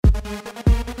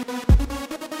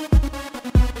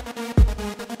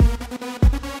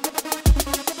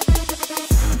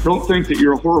Don't think that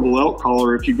you're a horrible elk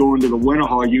caller if you go into the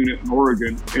Winnehaw unit in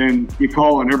Oregon and you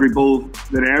call and every bull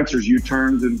that answers you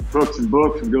turns and books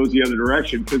and goes the other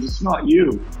direction, because it's not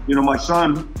you. You know, my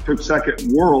son took second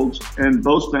in Worlds, and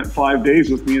Bo spent 5 days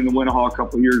with me in the Winnehaw a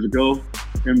couple of years ago,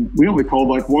 and we only called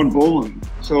like one bull in.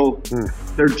 So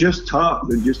they're just tough.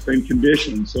 They've just been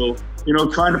conditioned. So, you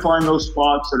know, trying to find those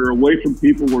spots that are away from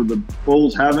people where the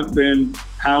bulls haven't been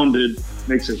hounded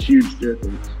makes a huge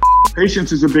difference.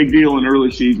 Patience is a big deal in early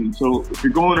season. So if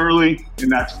you're going early and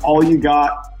that's all you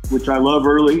got, which I love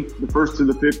early, the 1st to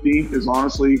the 15th is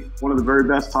honestly one of the very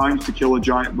best times to kill a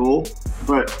giant bull.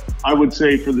 But I would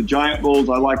say for the giant bulls,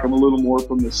 I like them a little more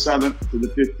from the 7th to the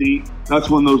 15th. That's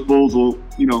when those bulls will,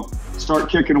 you know, start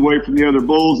kicking away from the other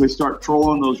bulls. They start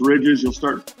trolling those ridges.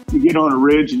 You get on a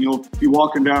ridge and you'll be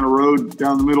walking down a road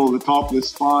down the middle of the top of this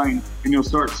spine, and you'll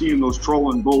start seeing those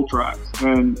trolling bull tracks.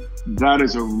 And that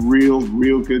is a real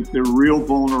good, they're real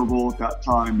vulnerable at that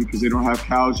time because they don't have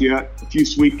cows yet. A few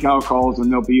sweet cow calls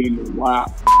and they'll be in your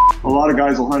lap. A lot of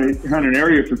guys will hunt an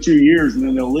area for 2 years and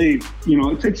then they'll leave. You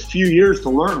know, it takes a few years to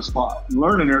learn a spot,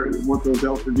 learn an area, what those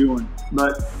elk are doing.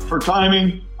 But for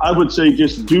timing, I would say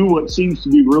just do what seems to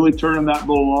be really turning that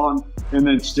bull on and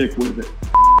then stick with it.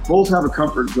 Bulls have a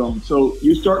comfort zone. So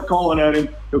you start calling at him,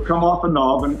 he'll come off a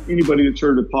knob, and anybody that's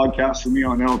heard a podcast from me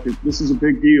on elk, this is a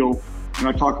big deal. And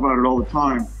I talk about it all the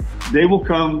time. They will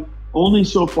come only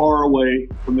so far away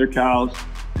from their cows,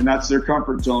 and that's their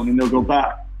comfort zone, and they'll go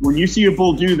back. When you see a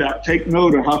bull do that, take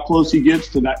note of how close he gets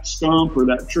to that stump or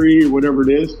that tree or whatever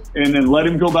it is, and then let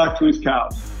him go back to his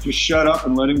cows. Just shut up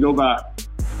and let him go back.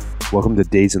 Welcome to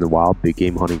Days in the Wild Big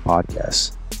Game Hunting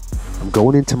Podcast. I'm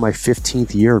going into my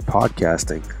 15th year of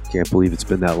podcasting. Can't believe it's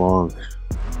been that long.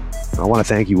 I want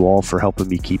to thank you all for helping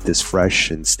me keep this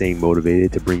fresh and staying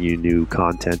motivated to bring you new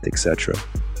content, etc.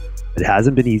 It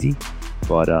hasn't been easy,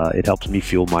 but it helps me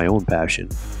fuel my own passion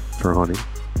for hunting.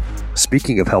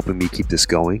 Speaking of helping me keep this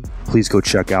going, please go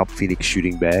check out Phoenix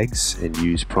Shooting Bags and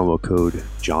use promo code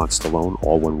John Stallone,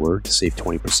 all one word, to save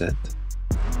 20%.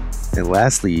 And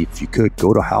lastly, if you could,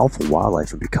 go to Howl for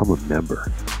Wildlife and become a member.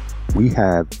 We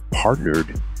have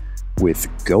partnered with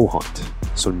Go Hunt.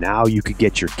 So now you could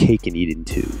get your cake and eat it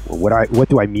too. Well, what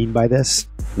do I mean by this?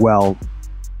 Well,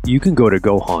 you can go to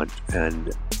Go Hunt,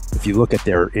 and if you look at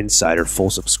their Insider full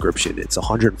subscription, it's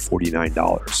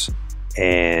 $149.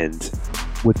 And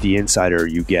with the Insider,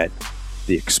 you get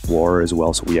the Explorer as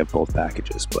well. So we have both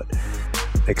packages, but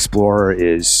Explorer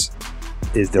is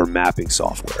their mapping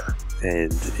software,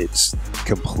 and it's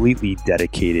completely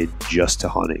dedicated just to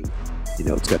hunting. You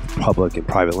know, it's got public and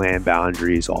private land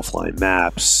boundaries, offline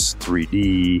maps,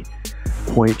 3D,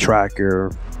 point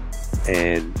tracker,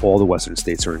 and all the Western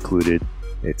states are included.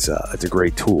 It's a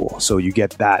great tool. So you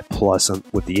get that, plus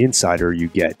with the Insider, you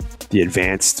get the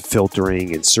advanced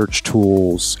filtering and search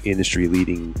tools,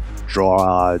 industry-leading draw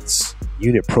odds,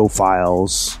 unit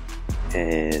profiles,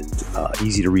 and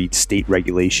easy-to-read state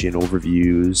regulation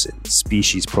overviews and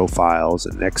species profiles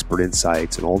and expert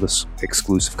insights and all this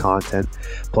exclusive content,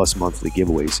 plus monthly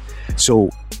giveaways. So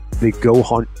the Go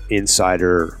Hunt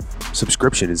Insider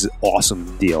subscription is an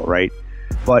awesome deal, right?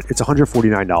 But it's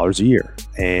 $149 a year.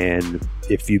 And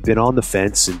if you've been on the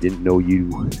fence and didn't know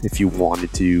if you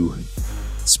wanted to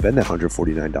spend that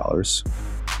 $149,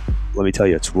 let me tell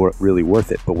you, it's really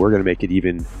worth it. But we're going to make it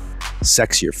even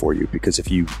sexier for you, because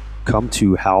if you come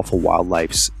to Howl for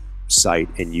Wildlife's site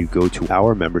and you go to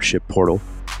our membership portal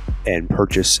and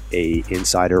purchase a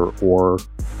Insider or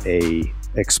a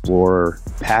Explorer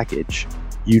package,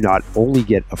 you not only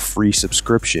get a free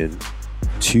subscription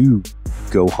to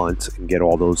Go Hunt and get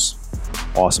all those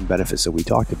awesome benefits that we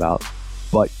talked about,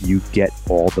 but you get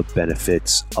all the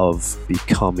benefits of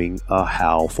becoming a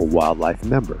Howl for Wildlife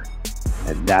member.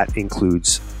 And that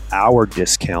includes our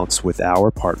discounts with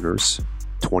our partners,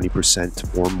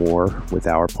 20% or more with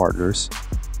our partners.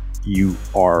 You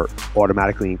are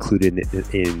automatically included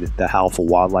in the Howl for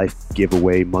Wildlife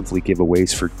giveaway, monthly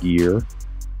giveaways for gear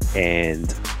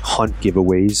and hunt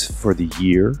giveaways for the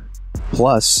year.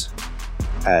 Plus,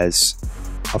 as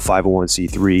a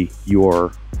 501c3,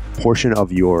 your portion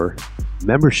of your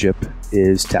membership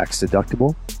is tax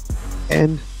deductible,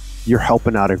 and you're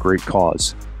helping out a great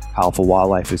cause. Howl for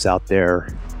Wildlife is out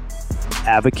there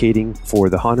advocating for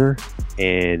the hunter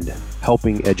and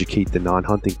helping educate the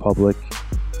non-hunting public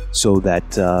so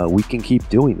that we can keep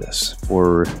doing this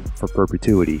for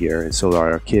perpetuity here, and so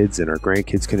our kids and our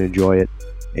grandkids can enjoy it.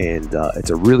 And it's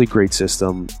a really great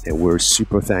system, and we're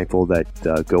super thankful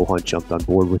that Go Hunt jumped on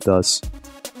board with us.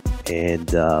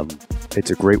 And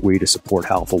it's a great way to support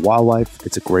Howl for Wildlife.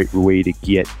 It's a great way to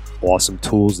get awesome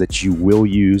tools that you will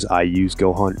use. I use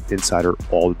Go Hunt Insider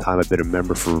all the time. I've been a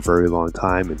member for a very long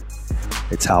time, and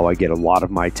it's how I get a lot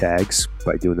of my tags,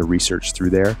 by doing the research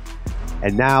through there.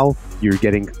 And now you're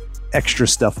getting extra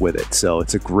stuff with it. So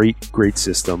it's a great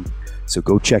system. So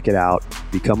go check it out.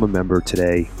 Become a member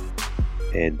today.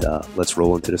 And let's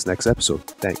roll into this next episode.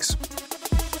 Thanks.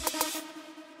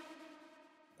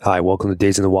 Hi, welcome to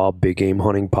Days in the Wild Big Game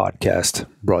Hunting Podcast,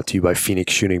 brought to you by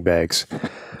Phoenix Shooting Bags.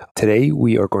 Today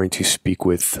we are going to speak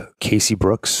with Casey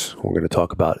Brooks. We're going to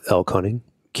talk about elk hunting.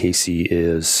 Casey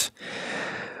is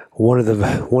one of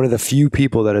the few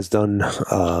people that has done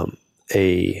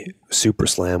a super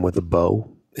slam with a bow,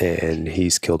 and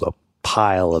he's killed a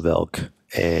pile of elk,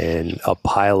 and a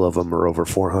pile of them are over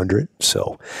 400.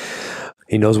 So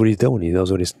he knows what he's doing. He knows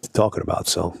what he's talking about.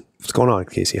 So what's going on,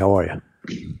 Casey? How are you?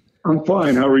 I'm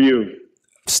fine. How are you?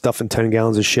 Stuffing 10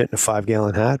 gallons of shit in a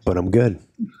 5-gallon hat, but I'm good.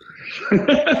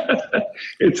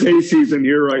 It's hay season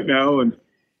here right now, and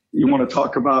you want to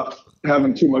talk about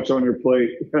having too much on your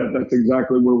plate. That's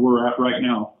exactly where we're at right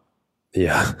now.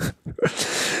 Yeah.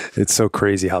 It's so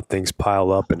crazy how things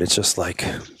pile up, and it's just like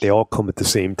they all come at the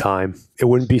same time. It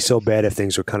wouldn't be so bad if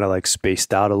things were kind of like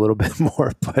spaced out a little bit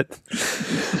more, but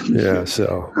yeah,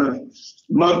 so.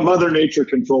 Mother Nature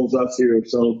controls us here.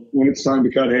 So when it's time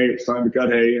to cut hay, it's time to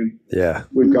cut hay. And yeah,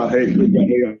 we've got hay all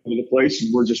over the place,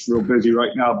 and we're just real busy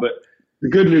right now. But the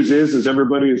good news is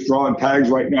everybody is drawing tags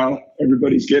right now.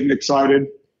 Everybody's getting excited.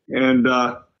 And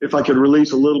if I could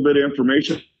release a little bit of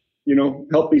information,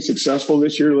 help be successful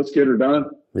this year, let's get her done.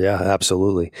 Yeah,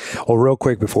 absolutely. Well, real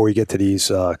quick before we get to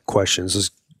these questions,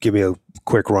 just give me a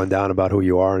quick rundown about who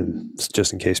you are, and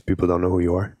just in case people don't know who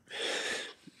you are.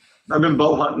 I've been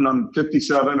bow hunting. I'm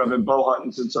 57. I've been bow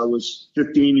hunting since I was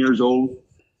 15 years old.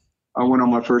 I went on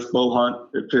my first bow hunt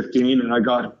at 15, and I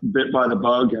got bit by the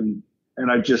bug, and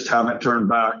I just haven't turned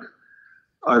back.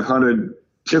 I've hunted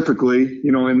typically,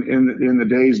 in the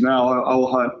days now, I'll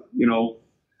hunt,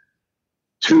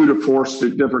 2 to 4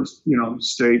 different,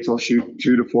 states. I'll shoot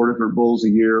 2 to 4 different bulls a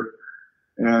year.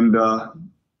 And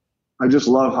I just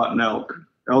love hunting elk.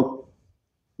 Elk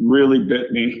really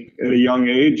bit me at a young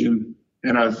age, and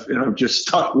I've just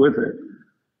stuck with it.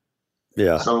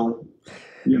 Yeah. So,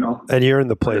 and you're in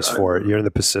the place for it. You're in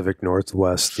the Pacific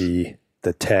Northwest. The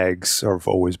tags have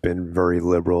always been very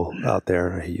liberal out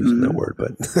there. I hate using that word,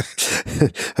 but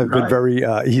have been very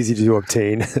easy to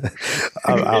obtain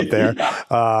out there.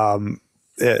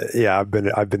 Yeah, I've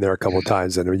been there a couple of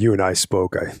times, and when you and I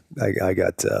spoke,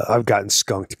 I've gotten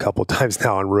skunked a couple of times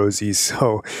now on Rosie's,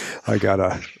 so I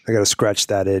gotta scratch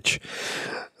that itch.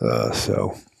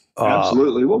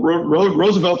 Absolutely. Well,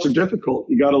 Roosevelt's are difficult.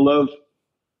 You got to love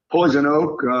poison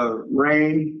oak,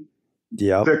 rain,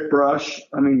 thick brush.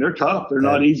 I mean, they're tough. They're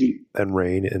not easy. And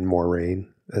rain, and more rain,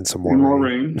 and some more and more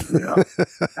rain. Yeah,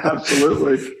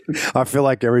 absolutely. I feel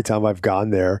like every time I've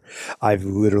gone there, I've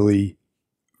literally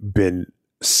been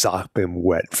sopping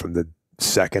wet from the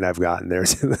second I've gotten there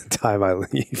to the time I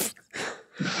leave.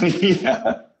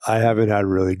 Yeah. I haven't had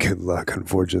really good luck,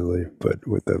 unfortunately, but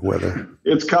with the weather.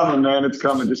 It's coming, man. It's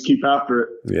coming. Just keep after it.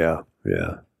 Yeah,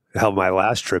 yeah. Hell, my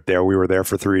last trip there, we were there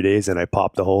for 3 days, and I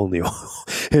popped a hole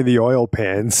in the oil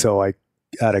pan, so I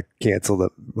had to cancel the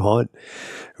hunt.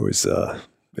 It was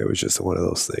just one of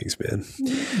those things, man.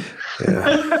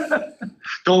 Yeah.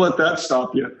 Don't let that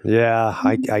stop you. Yeah,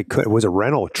 I could. It was a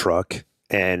rental truck,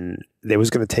 and it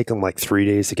was going to take them like 3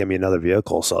 days to get me another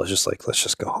vehicle. So I was just like, let's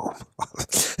just go home.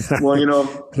 Well,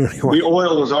 the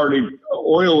oil was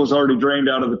already drained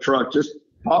out of the truck. Just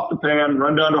pop the pan,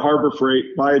 run down to Harbor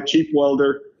Freight, buy a cheap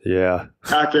welder. Yeah.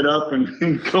 Pack it up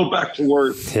and go back to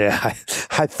work. Yeah.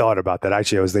 I thought about that.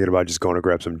 Actually, I was thinking about just going to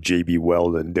grab some JB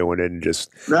Weld and doing it and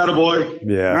just. Attaboy.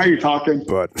 Yeah. Now you're talking.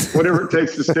 But whatever it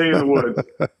takes to stay in the woods.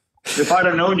 If I'd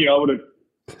have known you, I would have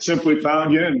simply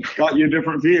found you and got you a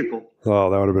different vehicle.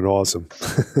 Oh, that would have been awesome.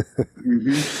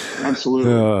 Mm-hmm.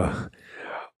 Absolutely.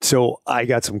 So I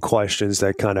got some questions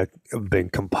that kind of have been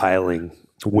compiling,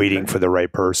 waiting for the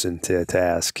right person to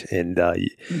ask. And,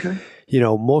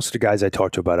 most of the guys I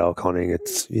talk to about elk hunting,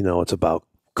 it's about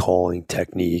calling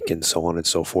technique and so on and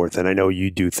so forth. And I know you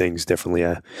do things differently.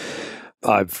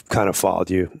 I've kind of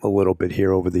followed you a little bit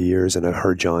here over the years, and I've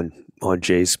heard you on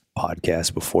Jay's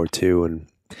podcast before too. And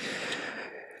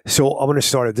so I'm going to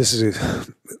start it. This is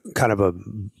kind of a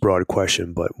broad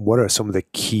question, but what are some of the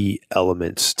key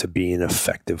elements to being an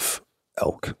effective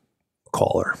elk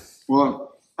caller?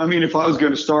 Well, I mean, if I was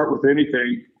going to start with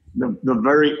anything, the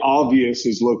very obvious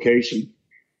is location.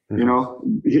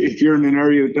 Mm-hmm. If you're in an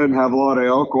area that doesn't have a lot of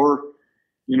elk, or,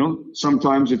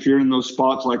 sometimes if you're in those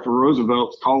spots like the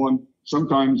Roosevelt's, calling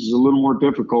sometimes is a little more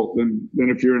difficult than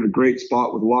if you're in a great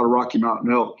spot with a lot of Rocky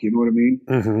Mountain elk. You know what I mean?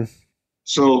 Mm-hmm.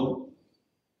 So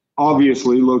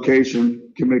obviously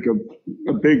location can make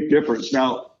a big difference.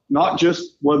 Now, not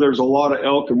just where there's a lot of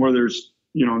elk and where there's,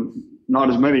 not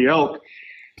as many elk.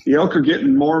 The elk are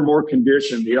getting more and more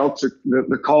conditioned. The elks are,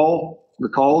 the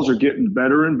calls are getting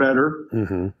better and better.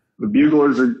 Mm-hmm. The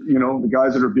buglers are, the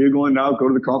guys that are bugling now go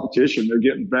to the competition. They're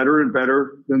getting better and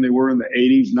better than they were in the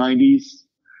 80s, 90s.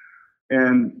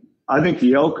 And I think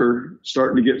the elk are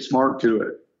starting to get smart to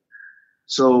it.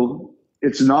 So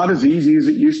it's not as easy as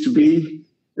it used to be.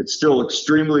 It's still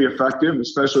extremely effective,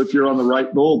 especially if you're on the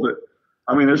right bull. But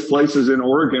I mean, there's places in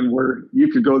Oregon where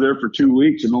you could go there for 2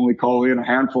 weeks and only call in a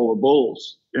handful of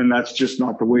bulls. And that's just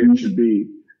not the way it should be.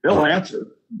 They'll answer,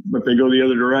 but they go the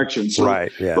other direction. So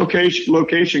right, yeah.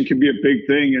 Location can be a big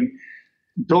thing. And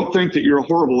don't think that you're a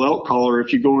horrible elk caller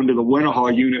if you go into the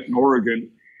Winnehaw unit in Oregon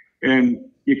and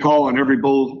you call on every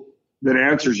bull that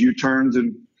answers you, turns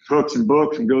and hooks and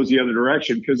books and goes the other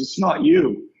direction, because it's not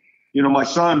you. My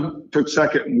son took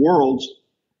second in Worlds,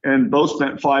 and both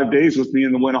spent 5 days with me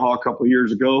in the Winnehaw a couple of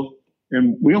years ago,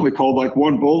 and we only called like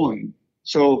one bull in.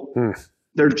 So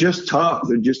they're just tough.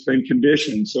 They've just been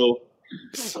conditioned. So,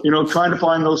 trying to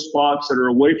find those spots that are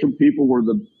away from people where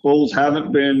the bulls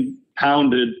haven't been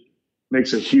pounded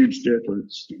makes a huge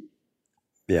difference.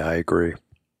 Yeah, I agree.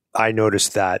 I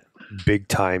noticed that big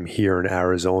time here in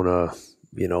Arizona,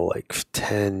 like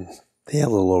a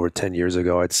little over 10 years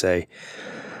ago, I'd say.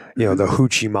 The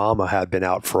Hoochie Mama had been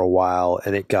out for a while,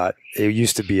 and it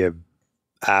used to be a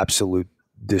absolute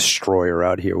destroyer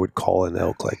out here. Would call an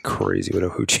elk like crazy with a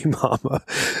Hoochie Mama,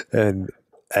 and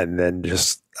then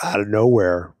just out of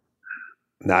nowhere,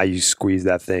 now you squeeze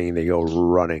that thing and they go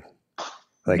running.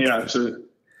 Like, yeah.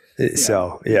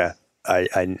 So yeah,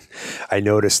 I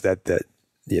noticed that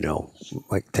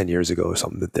like 10 years ago or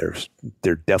something, that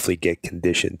they're definitely get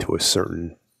conditioned to a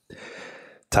certain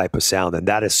type of sound, and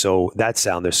that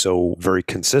sound is so very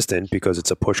consistent because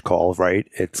it's a push call, right?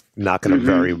 It's not going to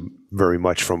vary very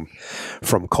much from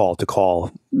call to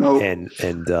call. Nope. And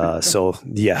so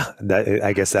yeah,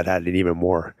 I guess that had an even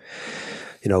more,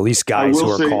 at least guys who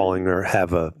are calling or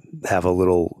have a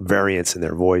little variance in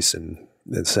their voice and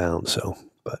sound. So,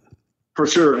 but for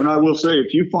sure. And I will say,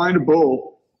 if you find a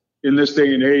bull in this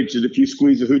day and age that if you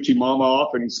squeeze a Hoochie Mama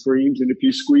off and he screams, and if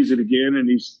you squeeze it again and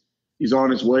he's on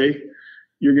his way,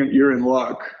 you're in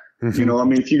luck.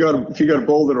 Mm-hmm. If you got a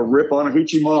bull that'll rip on a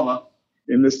Hoochie Mama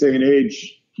in this day and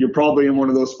age, you're probably in one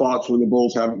of those spots where the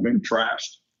bulls haven't been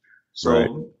trashed. So right.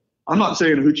 I'm not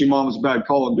saying a Hoochie Mama's a bad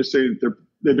call. I'm just saying that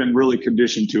they've been really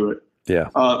conditioned to it. Yeah.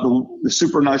 The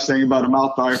super nice thing about a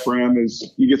mouth diaphragm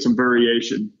is you get some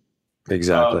variation.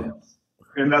 Exactly.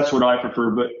 And that's what I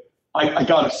prefer. But I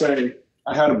gotta say,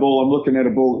 I had a bull. I'm looking at a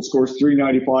bull that scores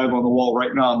 395 on the wall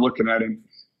right now. I'm looking at him.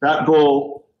 That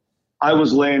bull, I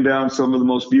was laying down some of the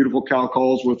most beautiful cow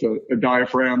calls with a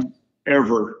diaphragm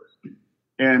ever.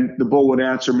 And the bull would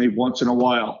answer me once in a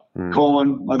while.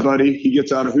 Colin, my buddy, he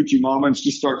gets out of Hoochie Mama and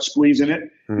just starts squeezing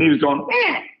it. And he was going,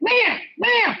 meh, meh,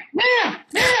 meh, meh,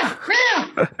 meh,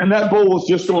 meh. And that bull was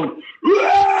just going,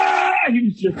 Aah! He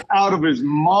was just out of his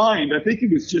mind. I think he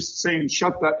was just saying,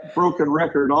 shut that broken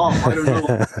record off. I don't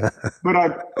know.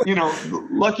 But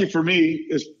lucky for me,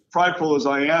 as prideful as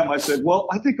I am, I said, well,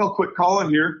 I think I'll quit calling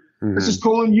here. I says,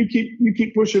 Colin, you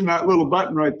keep pushing that little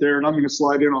button right there, and I'm going to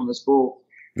slide in on this bull.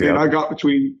 Yep. And I got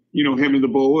between, him and the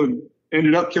bull, and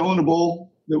ended up killing a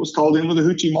bull that was called in with a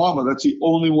Hoochie Mama. That's the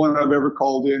only one I've ever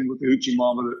called in with a Hoochie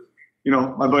Mama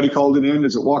that, my buddy called it in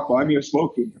as it walked by me. I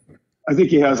spoke to him. I think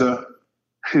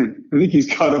he's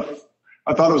got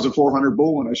I thought it was a 400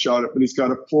 bull when I shot it, but he's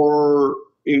got a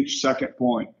 4-inch second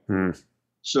point.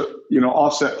 So,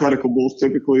 offset pedicle bulls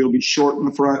typically will be short in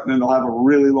the front, and then they'll have a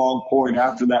really long point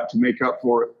after that to make up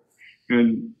for it.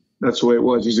 And that's the way it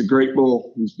was. He's a great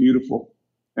bull. He's beautiful.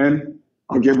 And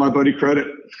I'll give my buddy credit.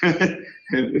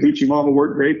 Hoochie Mama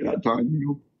worked great that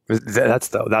time, That's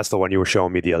the one you were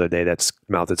showing me the other day that's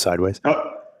mounted sideways?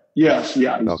 Yes.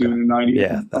 Yeah. He's doing a 90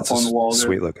 that's up on the wall there.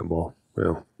 Sweet looking bull.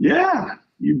 Yeah.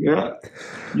 You bet.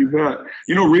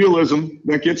 Realism,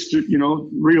 that gets to,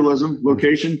 realism,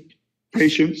 location,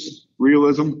 patience,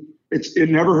 realism. It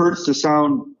never hurts to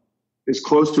sound as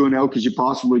close to an elk as you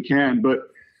possibly can. But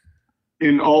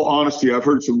in all honesty, I've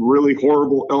heard some really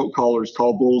horrible elk callers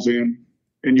call bulls in,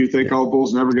 and you think,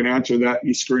 bull's never going to answer that, and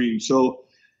you scream. So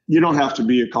you don't have to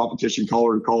be a competition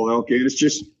caller to call elk in. It's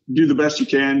just do the best you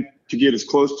can to get as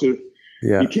close to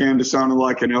you can to sounding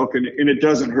like an elk, and it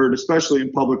doesn't hurt, especially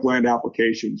in public land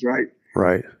applications, right?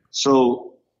 Right.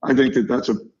 So I think that's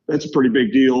a pretty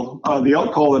big deal. The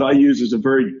elk call that I use is a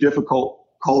very difficult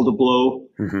call to blow.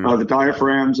 The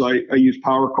diaphragms, I use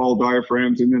power call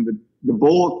diaphragms. And then the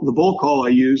bull call I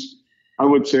use, I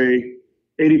would say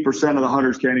 80% of the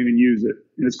hunters can't even use it.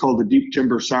 And it's called the Deep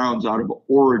Timber Sounds out of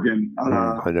Oregon,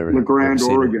 LeGrand,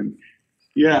 Oregon.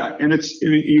 Yeah. And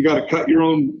you got to cut your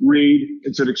own reed.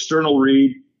 It's an external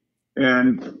reed,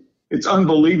 and it's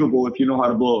unbelievable if you know how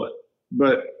to blow it,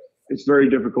 but it's very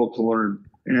difficult to learn.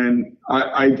 And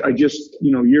I just,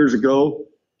 years ago,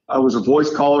 I was a voice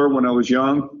caller when I was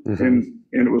young, and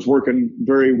it was working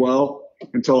very well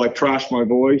until I trashed my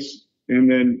voice. And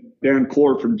then Dan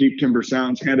Clore from Deep Timber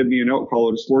Sounds handed me an elk call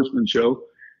at a sportsman show,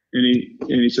 and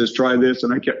he says, try this.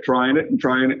 And I kept trying it.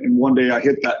 And one day I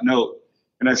hit that note,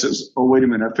 and I says, oh, wait a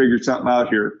minute, I figured something out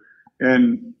here.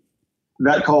 And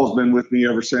that call's been with me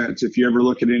ever since. If you ever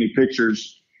look at any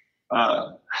pictures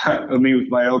of me with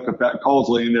my elk, if that call's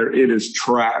laying there, it is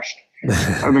trashed.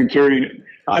 I've been carrying it.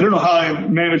 I don't know how I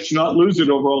managed to not lose it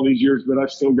over all these years, but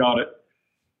I've still got it.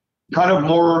 Kind of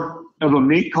more of a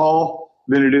meat call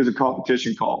than it is a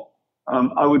competition call.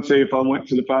 I would say if I went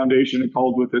to the foundation and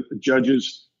called with it, the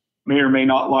judges may or may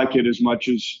not like it as much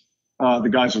as the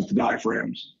guys with the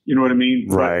diaphragms. You know what I mean?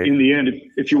 Right. But in the end,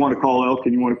 if you want to call elk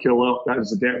and you want to kill elk, that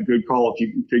is a damn good call if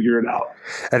you can figure it out.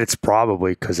 And it's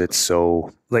probably because it's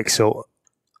so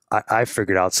I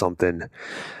figured out something.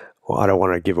 Well, I don't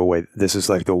want to give away. This is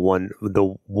like the one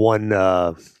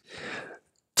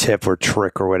tip or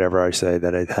trick or whatever I say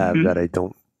that I have that I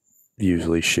don't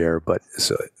usually share. But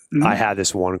so I have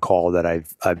this one call that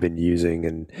I've been using,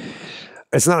 and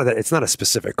it's not a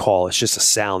specific call. It's just a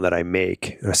sound that I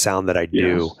make, a sound that I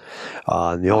do. Yes.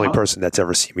 And the only person that's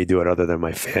ever seen me do it, other than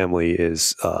my family,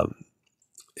 is Paul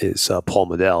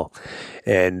Medell,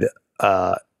 and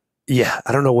I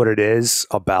don't know what it is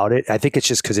about it. I think it's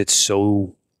just because it's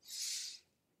so.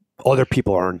 Other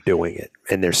people aren't doing it,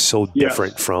 and they're so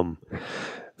different from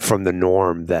the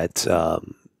norm that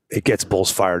it gets bulls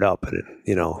fired up, and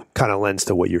it kind of lends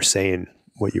to what you were saying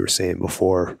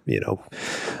before.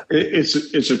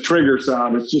 It's a trigger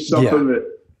sound. It's just something that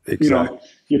exactly.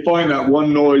 You find that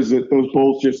one noise that those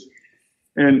bulls just,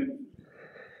 and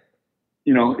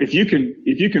if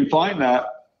you can find that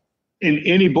in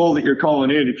any bull that you're calling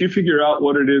in, if you figure out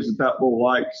what it is that bull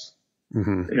likes,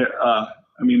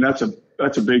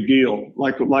 that's a big deal.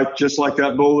 Like just like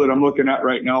that bull that I'm looking at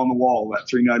right now on the wall, that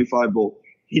 395 bull.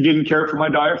 He didn't care for my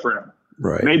diaphragm.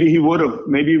 Right. Maybe he would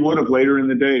have later in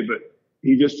the day, but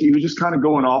he was just kind of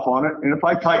going off on it. And if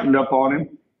I tightened up on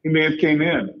him, he may have came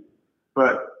in.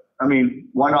 But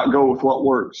why not go with what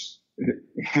works?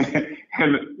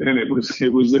 and it was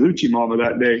the hoochie mama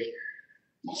that day.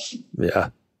 Yeah.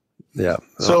 Yeah.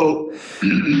 So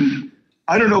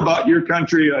I don't know about your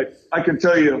country. I can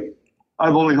tell you,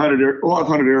 I've hunted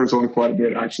Arizona quite a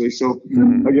bit, actually. So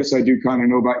I guess I do kind of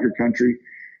know about your country.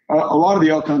 A lot of the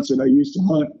elk hunts that I used to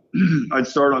hunt, I'd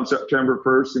start on September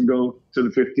 1st and go to the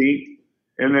 15th.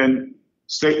 And then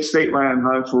state land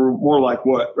hunts were more like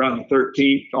around the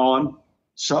 13th on,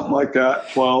 something like that,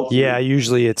 12th. Yeah,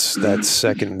 usually it's that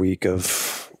second week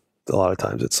of, a lot of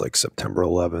times it's like September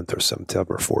 11th or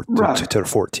September 4th to the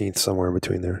 14th, somewhere in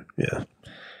between there. Yeah.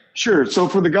 Sure. So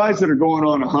for the guys that are going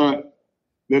on a hunt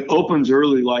that opens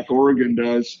early like Oregon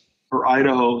does, or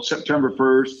Idaho, September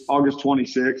 1st, August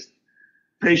 26th,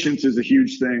 patience is a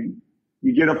huge thing.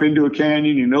 You get up into a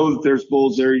canyon, you know that there's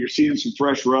bulls there, you're seeing some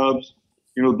fresh rubs.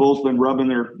 The bull's been rubbing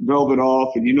their velvet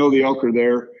off, and the elk are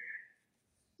there.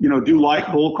 Do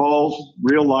light bull calls,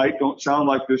 real light. Don't sound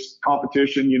like this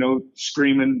competition,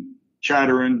 screaming,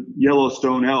 chattering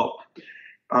Yellowstone elk.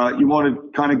 You want to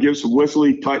kind of give some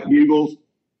whistly type bugles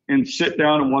and sit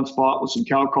down in one spot with some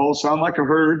cow calls. Sound like a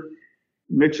herd,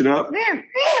 mix it up,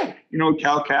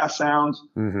 cow calf sounds,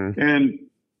 and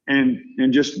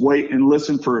just wait and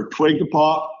listen for a twig to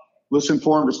pop, listen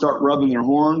for them to start rubbing their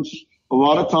horns. A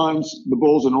lot of times the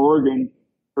bulls in Oregon,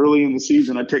 early in the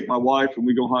season, I take my wife and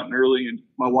we go hunting early, and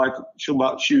my wife, she'll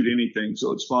about shoot anything.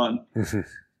 So it's fun.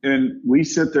 And we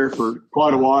sit there for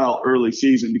quite a while early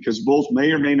season because bulls may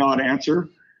or may not answer,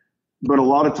 but a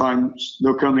lot of times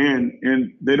they'll come in,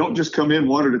 and they don't just come in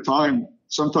one at a time.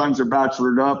 Sometimes they're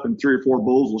bachelored up and 3 or 4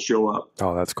 bulls will show up.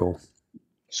 Oh, that's cool.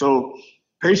 So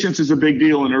patience is a big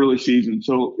deal in early season.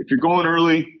 So if you're going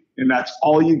early and that's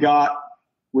all you got,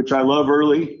 which I love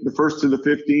early, the 1st to the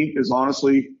 15th is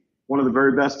honestly one of the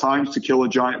very best times to kill a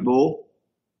giant bull.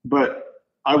 But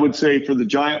I would say for the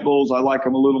giant bulls, I like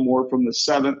them a little more from the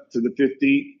 7th to the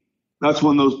 15th. That's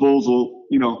when those bulls will,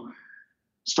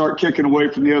 start kicking away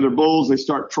from the other bulls. They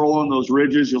start trolling those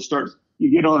ridges.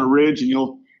 You get on a ridge and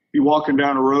you'll be walking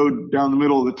down a road down the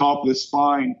middle of the top of this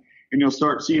spine, and you'll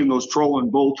start seeing those trolling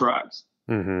bull tracks.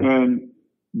 And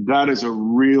that is a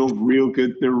real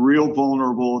good, they're real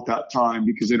vulnerable at that time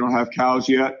because they don't have cows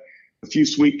yet. A few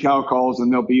sweet cow calls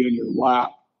and they'll be in your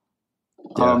lap.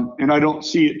 Yeah. And I don't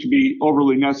see it to be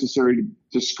overly necessary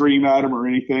to scream at them or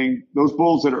anything. Those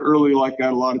bulls that are early like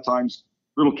that, a lot of times,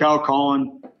 little cow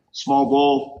calling, small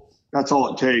bull, that's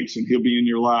all it takes, and he'll be in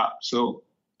your lap. So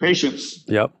patience.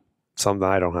 Yep. Something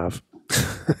I don't have.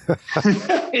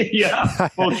 Yeah.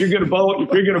 Well, if you're gonna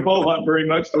bow hunt very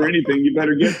much for anything, you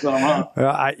better get some,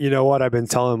 huh? You know what? I've been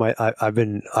telling I've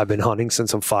been hunting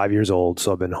since I'm 5 years old,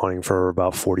 so I've been hunting for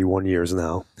about 41 years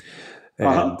now.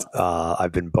 And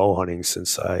I've been bow hunting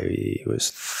since I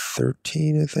was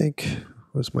 13, I think,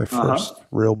 was my first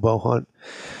real bow hunt.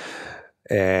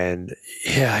 And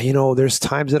yeah, you know, there's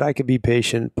times that I can be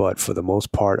patient, but for the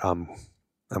most part, I'm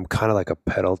kind of like a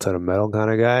pedal to the metal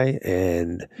kind of guy.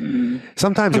 And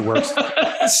sometimes it works.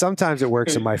 Sometimes it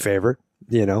works in my favor.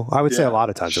 You know, I would say a lot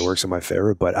of times it works in my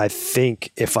favor, but I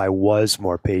think if I was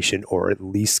more patient, or at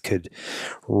least could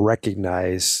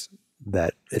recognize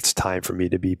that it's time for me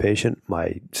to be patient,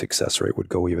 my success rate would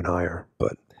go even higher.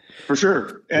 But for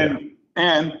sure. And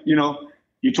you know,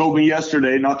 you told me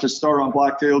yesterday, not to start on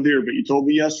black-tailed deer, but you told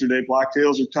me yesterday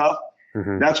blacktails are tough.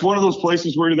 That's one of those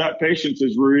places where that patience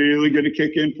is really going to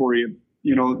kick in for you.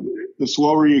 You know, the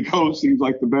slower you go, seems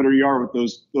like the better you are with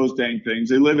those dang things.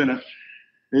 They live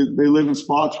in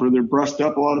spots where they're brushed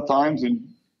up a lot of times, and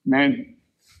man,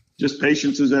 just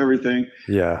patience is everything.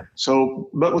 Yeah. So,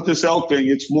 but with this elk thing,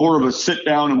 it's more of a sit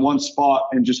down in one spot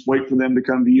and just wait for them to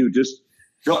come to you.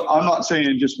 I'm not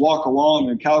saying just walk along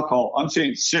and cow call. I'm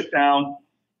saying sit down,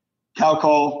 cow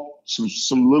call,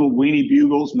 some little weenie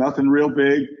bugles, nothing real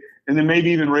big. And then maybe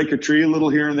even rake a tree a little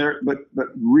here and there, but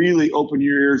really open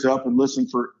your ears up and listen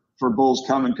for bulls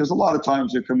coming, because a lot of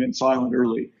times they come in silent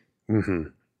early.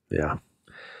 Yeah.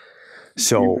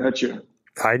 So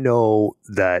I know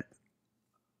that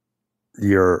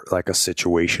you're like a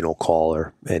situational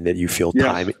caller, and that you feel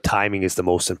timing is the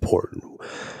most important.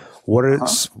 What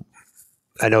is?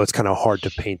 I know it's kind of hard to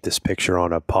paint this picture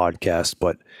on a podcast,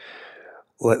 but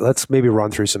let's maybe run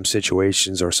through some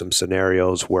situations or some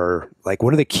scenarios where, like,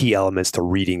 what are the key elements to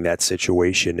reading that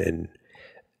situation and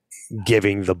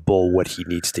giving the bull what he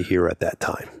needs to hear at that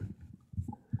time?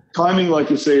 Timing,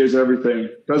 like you say, is everything.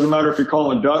 Doesn't matter if you're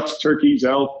calling ducks, turkeys,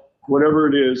 elk, whatever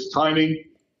it is. Timing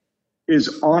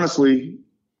is honestly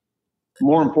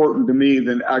more important to me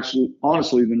than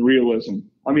realism.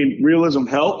 I mean, realism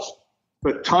helps,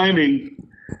 but timing,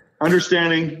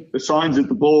 understanding the signs that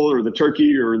the bull or the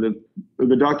turkey or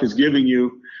the duck is giving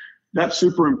you, that's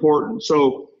super important.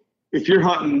 So if you're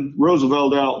hunting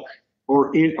Roosevelt elk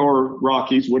or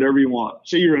Rockies, whatever you want,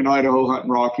 say you're in Idaho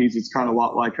hunting Rockies, it's kind of a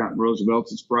lot like hunting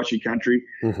Roosevelt's. It's brushy country.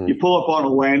 You pull up on a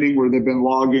landing where they've been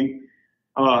logging,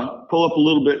 pull up a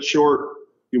little bit short,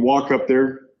 you walk up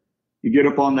there, you get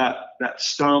up on that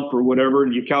stump or whatever,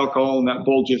 and you cow call, and that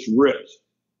bull just rips.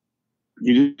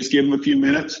 You just give him a few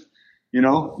minutes. You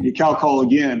know, you cow call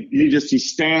again. He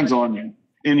stands on you,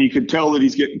 and you could tell that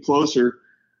he's getting closer.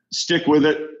 Stick with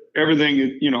it. Everything,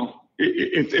 you know,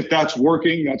 if that's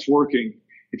working, that's working.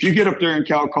 If you get up there and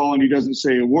cow call and he doesn't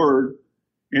say a word,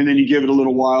 and then you give it a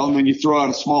little while, and then you throw out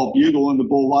a small bugle and the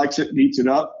bull likes it and eats it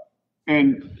up,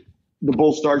 and the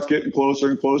bull starts getting closer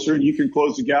and closer, and you can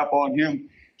close the gap on him.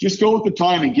 Just go with the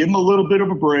timing. Give him a little bit of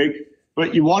a break,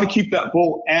 but you want to keep that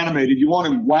bull animated. You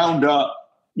want him wound up.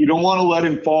 You don't want to let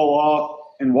him fall off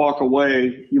and walk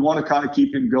away. You want to kind of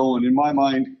keep him going. In my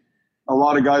mind, a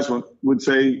lot of guys would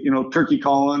say, you know, turkey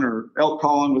calling or elk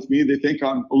calling with me, they think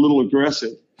I'm a little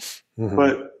aggressive.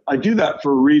 But I do that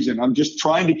for a reason. I'm just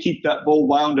trying to keep that bull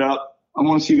wound up. I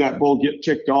want to see that bull get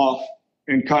ticked off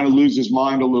and kind of lose his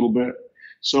mind a little bit.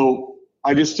 So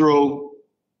I just throw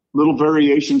little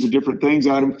variations of different things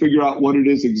at him, figure out what it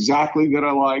is exactly that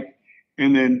I like,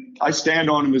 and then I stand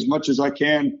on him as much as I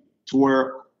can to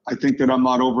where I think that I'm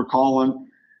not over calling,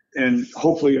 and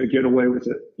hopefully I get away with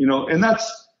it, you know. And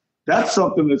that's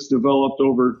something that's developed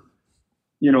over,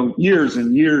 you know, years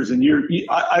and years and years.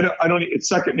 I don't. It's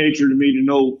second nature to me to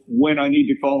know when I need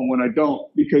to call and when I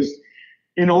don't, because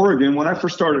in Oregon, when I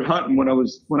first started hunting, when I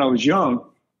was young,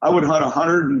 I would hunt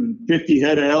 150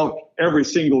 head of elk every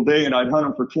single day, and I'd hunt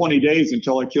them for 20 days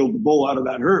until I killed the bull out of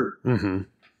that herd.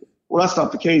 Well, that's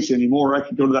not the case anymore. I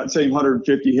could go to that same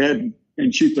 150 head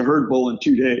and shoot the herd bull in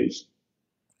 2 days.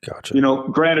 Gotcha. You know,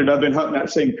 granted, I've been hunting that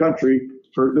same country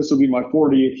this will be my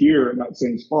 40th year in that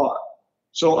same spot.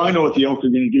 So I know what the elk are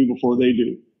going to do before they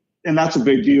do. And that's a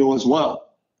big deal as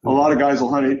well. A lot of guys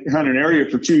will hunt an area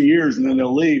for 2 years and then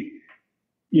they'll leave.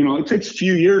 You know, it takes a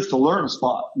few years to learn a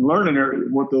spot, learn an area,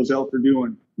 what those elk are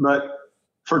doing. But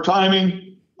for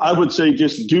timing, I would say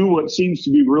just do what seems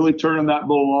to be really turning that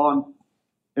bull on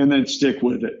and then stick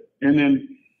with it. And then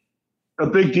a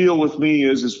big deal with me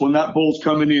is when that bull's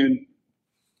coming in,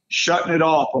 shutting it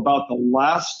off about the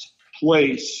last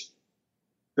place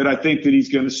that I think that he's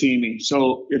going to see me.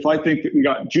 So if I think that we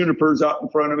got junipers out in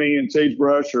front of me and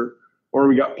sagebrush or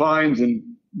we got pines, and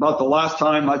about the last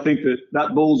time I think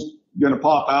that bull's going to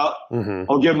pop out,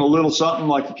 I'll give him a little something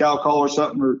like a cow call or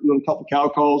something, or a little couple cow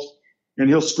calls, and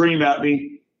he'll scream at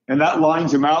me. And that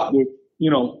lines him out with,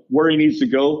 where he needs to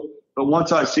go. But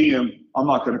once I see him, I'm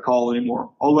not going to call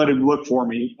anymore. I'll let him look for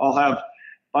me.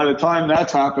 By the time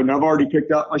that's happened, I've already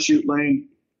picked out my shoot lane.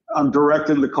 I'm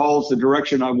directing the calls the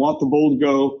direction I want the bull to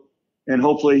go, and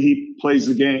hopefully he plays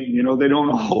the game. They don't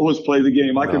always play the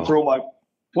game. I can point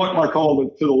my call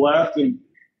to the left and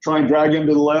try and drag him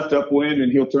to the left upwind,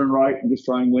 and he'll turn right and just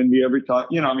try and win me every time.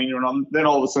 Then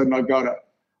all of a sudden I've got an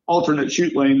alternate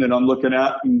shoot lane that I'm looking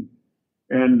at, and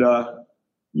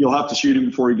you'll have to shoot him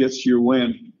before he gets to your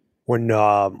wind. When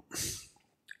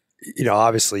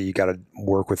obviously you got to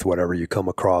work with whatever you come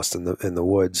across in the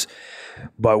woods,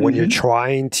 but when you're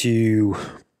trying to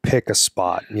pick a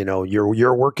spot,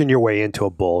 you're working your way into a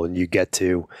bull, and you get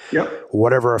to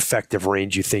whatever effective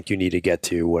range you think you need to get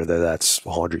to, whether that's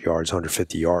 100 yards,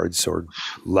 150 yards, or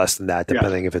less than that,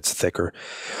 depending if it's thicker.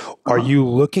 Are you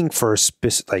looking for a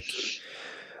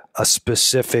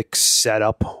specific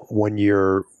setup when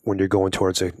you're going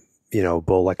towards a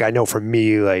bull? Like, I know for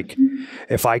me, like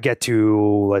if I get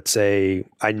to, let's say,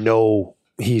 I know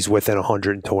he's within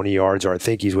 120 yards, or I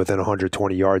think he's within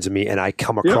 120 yards of me, and I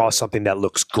come across something that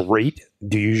looks great,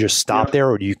 do you just stop there,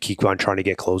 or do you keep on trying to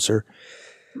get closer?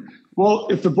 Well,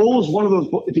 if the bull is one of those,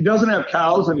 if he doesn't have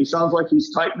cows and he sounds like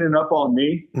he's tightening up on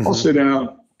me, I'll sit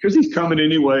down, because he's coming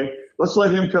anyway. Let's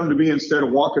let him come to me instead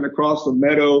of walking across the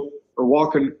meadow or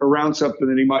walking around something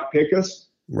that he might pick us.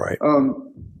 Right.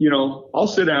 I'll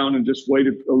sit down and just wait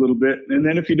a little bit. And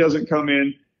then if he doesn't come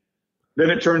in, then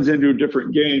it turns into a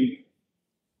different game.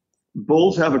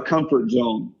 Bulls have a comfort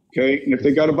zone. Okay. And if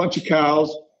they got a bunch of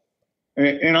cows,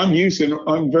 and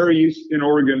I'm very used in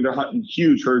Oregon to hunting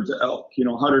huge herds of elk,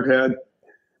 100 head.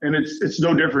 And it's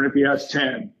no different if he has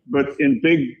 10, but in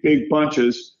big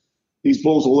bunches, these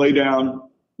bulls will lay down,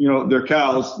 their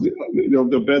cows,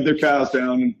 they'll bed their cows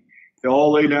down, and they'll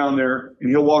all lay down there, and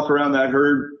he'll walk around that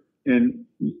herd and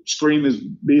scream his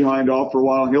behind off for a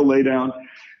while. He'll lay down.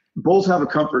 Bulls have a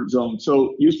comfort zone.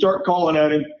 So you start calling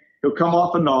at him, he'll come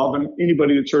off a knob. And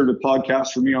anybody that's heard a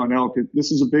podcast from me on elk,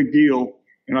 this is a big deal,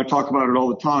 and I talk about it all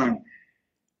the time.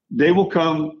 They will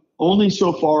come only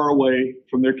so far away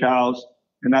from their cows,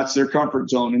 and that's their comfort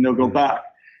zone, and they'll go back.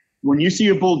 When you see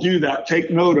a bull do that,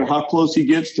 take note of how close he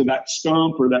gets to that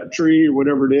stump or that tree or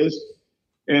whatever it is,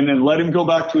 and then let him go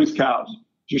back to his cows.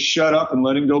 Just shut up and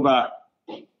let him go back.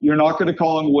 You're not going to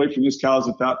call him away from his cows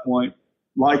at that point.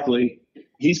 Likely.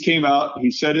 He's came out, he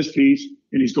said his piece,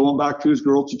 and he's going back to his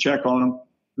girl to check on him.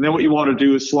 And then what you want to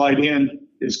do is slide in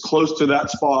as close to that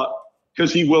spot,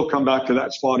 because he will come back to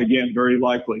that spot again, very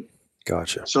likely.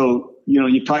 Gotcha. So,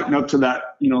 you tighten up to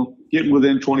that, getting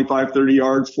within 25, 30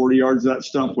 yards, 40 yards of that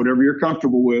stump, whatever you're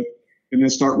comfortable with, and then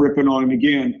start ripping on him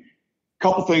again.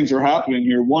 Couple things are happening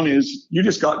here. One is you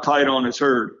just got tight on his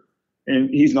herd, and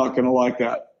he's not going to like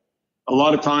that. A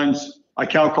lot of times I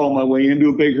cow call my way into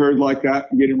a big herd like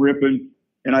that and get him ripping,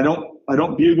 and I don't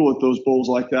bugle with those bulls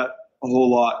like that a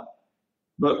whole lot.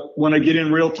 But when I get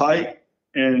in real tight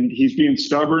and he's being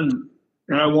stubborn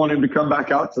and I want him to come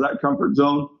back out to that comfort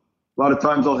zone, a lot of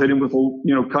times I'll hit him with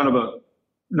kind of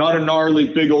not a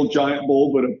gnarly big old giant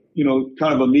bull, but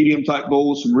kind of a medium type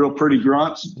bull with some real pretty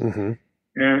grunts.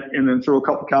 And then throw a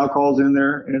couple cow calls in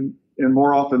there, and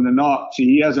more often than not, see,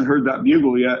 he hasn't heard that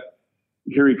bugle yet.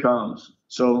 Here he comes.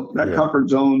 So that comfort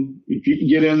zone, if you can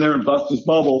get in there and bust his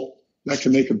bubble, that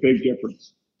can make a big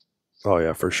difference. Oh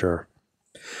yeah, for sure.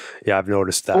 Yeah, I've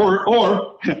noticed that.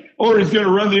 Or he's going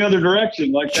to run the other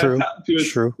direction, like true, that's happened to us.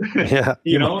 True.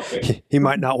 Yeah, he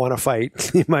might not want to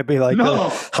fight. He might be like,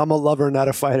 no. I'm a lover, not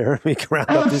a fighter. We can round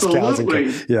up these cows. We've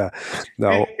been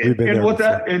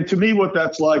there. And to me, what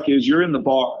that's like is you're in the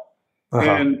bar,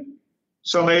 and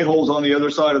some a-holes on the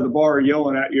other side of the bar are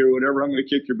yelling at you or whatever. I'm going to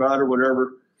kick your butt or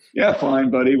whatever. Yeah,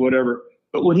 fine, buddy, whatever.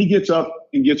 But when he gets up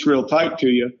and gets real tight to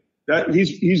you, that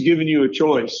he's giving you a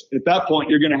choice. At that point,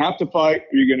 you're going to have to fight,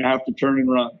 or you're going to have to turn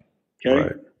and run. Okay.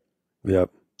 Right. Yep.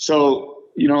 So,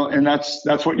 and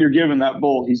that's what you're giving that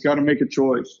bull. He's got to make a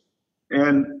choice.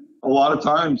 And a lot of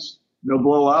times they'll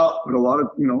blow out, but a lot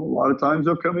of times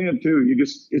they'll come in too.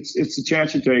 It's a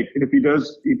chance you take. And if he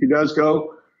does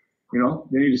go, then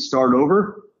you just start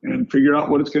over and figure out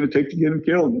what it's going to take to get him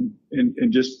killed,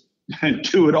 and just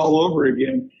do it all over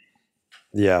again.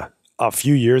 Yeah. A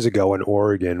few years ago in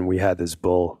Oregon, we had this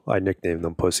bull. I nicknamed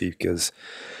him Pussy because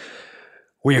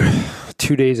we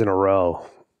 2 days in a row,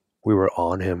 we were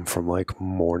on him from like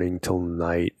morning till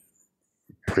night,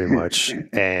 pretty much.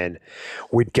 And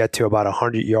we'd get to about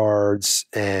 100 yards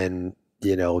and,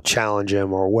 challenge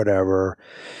him or whatever.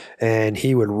 And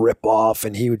he would rip off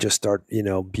and he would just start,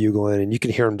 bugling, and you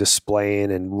can hear him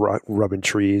displaying and rubbing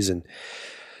trees. And,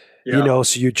 so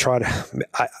you try to,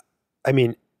 I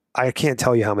mean, I can't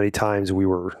tell you how many times we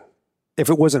were, if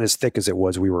it wasn't as thick as it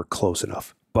was, we were close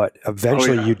enough. But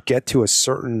eventually you'd get to a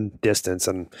certain distance,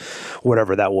 and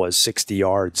whatever that was, 60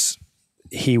 yards,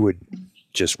 he would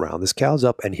just round his cows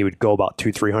up and he would go about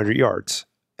 200-300 yards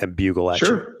and bugle at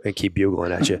you and keep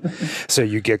bugling at you. So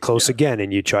you get close again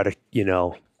and you try to,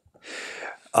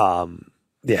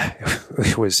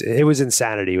 it was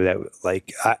insanity that,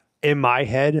 like, in my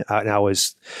head, and I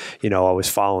was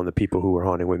following the people who were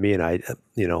hunting with me, and I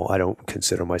don't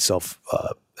consider myself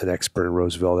an expert in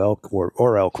Roosevelt elk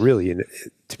or elk really. And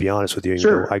to be honest with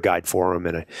you, I guide for them,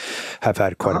 and I have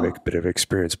had quite a bit of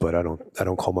experience, but I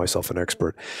don't call myself an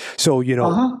expert. So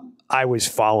I was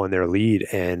following their lead,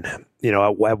 and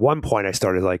at one point I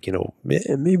started like,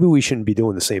 maybe we shouldn't be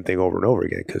doing the same thing over and over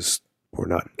again because we're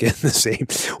not getting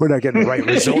we're not getting the right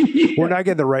result. We're not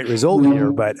getting the right result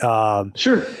here, but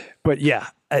But yeah,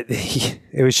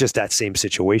 it was just that same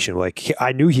situation. Like,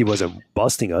 I knew he wasn't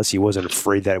busting us. He wasn't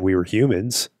afraid that we were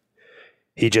humans.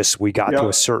 We got to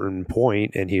a certain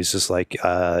point and he's just like,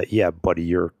 yeah, buddy,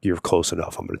 you're close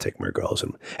enough. I'm going to take my girls.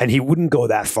 And he wouldn't go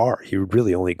that far. He would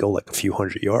really only go like a few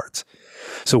hundred yards.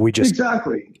 So we just,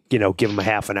 give him a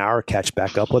half an hour, catch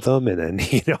back up with him, and then,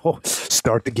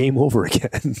 start the game over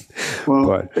again.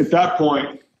 Well, at that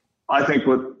point, I think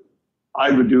what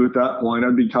I would do at that point,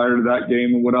 I'd be tired of that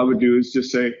game. And what I would do is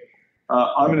just say,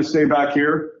 I'm going to stay back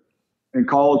here and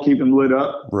keep him lit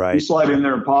up. Right. You slide in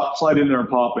there and pop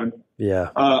him. Yeah.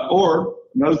 Or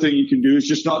another thing you can do is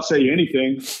just not say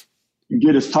anything and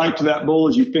get as tight to that bull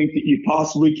as you think that you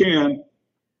possibly can.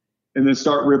 And then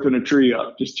start ripping a tree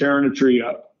up, just tearing a tree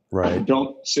up. Right.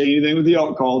 Don't say anything with the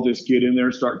elk call. Just get in there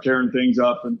and start tearing things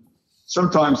up. And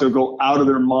sometimes they'll go out of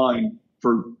their mind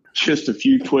for just a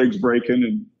few twigs breaking.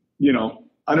 And,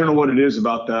 I don't know what it is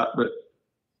about that, but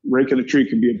raking a tree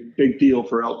can be a big deal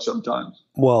for elk sometimes.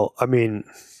 Well, I mean,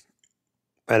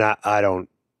 and I don't,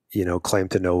 claim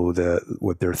to know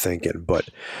what they're thinking, but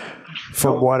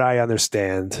from what I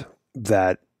understand,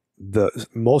 that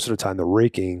most of the time the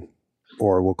raking,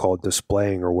 or we'll call it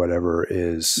displaying or whatever,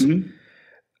 is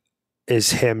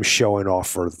him showing off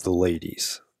for the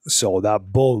ladies. So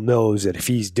that bull knows that if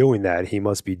he's doing that, he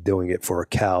must be doing it for a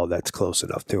cow that's close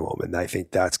enough to him. And I think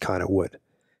that's kind of what,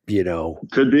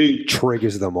 could be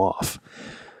triggers them off.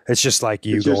 It's just like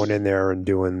you going in there and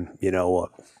doing, I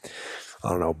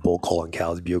don't know, bull calling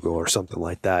cows bugle or something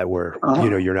like that, where,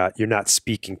 you're not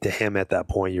speaking to him at that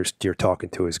point. You're talking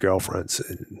to his girlfriends,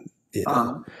 and,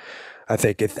 I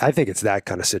think it's that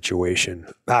kind of situation.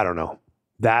 I don't know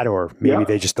that, or maybe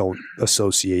they just don't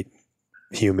associate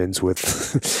humans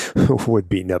with with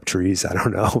beating up trees. I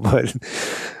don't know, but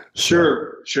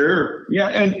sure, yeah,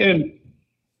 and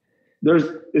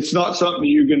it's not something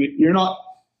you're not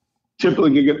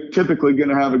typically going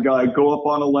to have a guy go up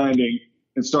on a landing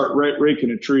and start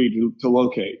raking a tree to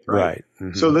locate, right?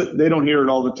 Mm-hmm. So that they don't hear it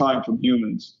all the time from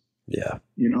humans. Yeah.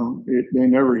 They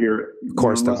never hear it. Of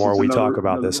course, the more we talk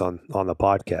about this on the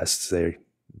podcasts,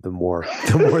 the more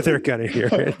they're going to hear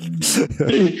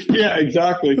it. Yeah,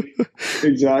 exactly.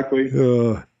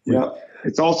 Yeah.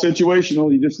 It's all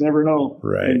situational. You just never know.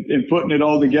 Right. And putting it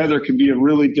all together can be a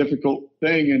really difficult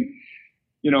thing. And,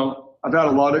 I've had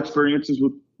a lot of experiences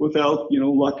with elk,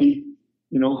 lucky,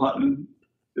 hunting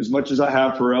as much as I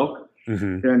have for elk.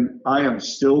 Mm-hmm. And I am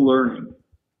still learning.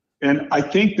 And I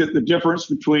think that the difference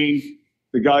between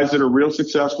the guys that are real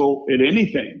successful at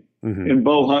anything, in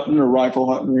bow hunting or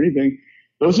rifle hunting or anything,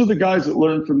 those are the guys that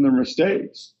learn from their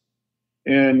mistakes.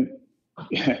 And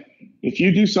if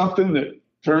you do something that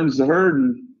turns the herd,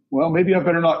 and maybe I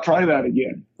better not try that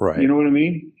again. Right. You know what I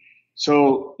mean?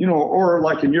 So, or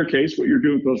like in your case, what you're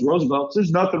doing with those Roosevelts,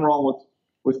 there's nothing wrong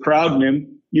with crowding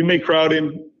him. You may crowd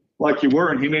him like you were,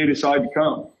 and he may decide to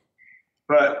come.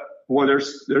 But boy,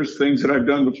 there's things that I've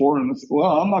done before, and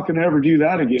I'm not going to ever do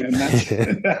that again.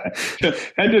 That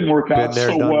didn't work out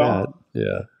so well.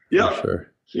 That. Yeah,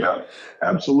 sure. Yeah,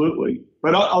 absolutely.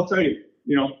 But I'll tell you,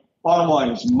 bottom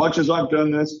line, as much as I've done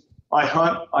this, I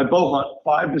bow hunt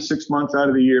 5 to 6 months out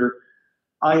of the year.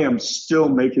 I am still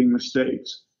making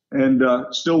mistakes and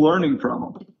still learning from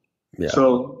them. Yeah.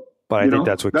 So, but I think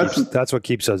that's what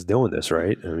keeps us doing this,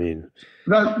 right? I mean,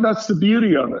 that's the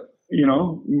beauty of it.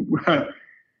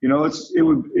 it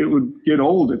would get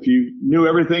old if you knew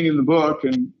everything in the book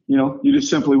and, you just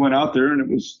simply went out there and it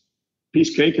was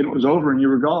piece of cake and it was over and you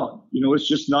were gone. It's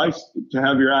just nice to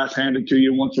have your ass handed to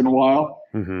you once in a while.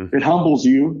 Mm-hmm. It humbles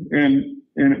you and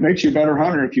it makes you a better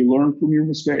hunter if you learn from your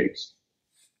mistakes.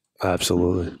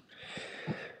 Absolutely.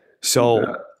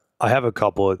 So I have a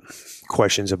couple of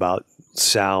questions about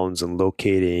sounds and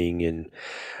locating and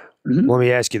let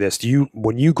me ask you this.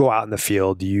 When you go out in the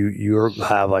field, do you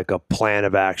have like a plan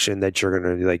of action that you're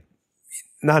going to like,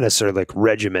 not necessarily like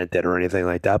regimented or anything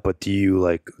like that, but do you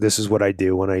like, this is what I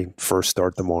do when I first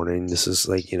start the morning. This is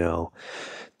like,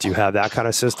 do you have that kind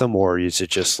of system or is it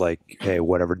just like, hey,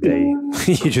 whatever day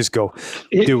you just go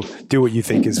do what you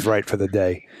think is right for the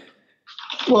day?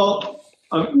 Well,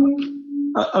 I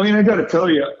got to tell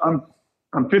you,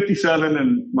 I'm 57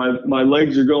 and my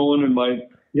legs are going and my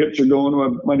hips are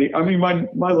going.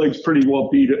 My legs pretty well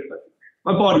beat.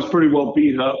 My body's pretty well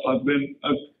beat up.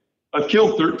 I've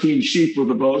killed 13 sheep with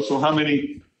a bow. So how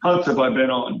many hunts have I been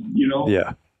on?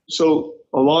 Yeah. So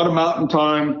a lot of mountain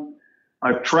time.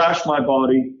 I've trashed my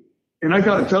body, and I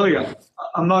got to tell you,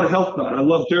 I'm not a health nut. I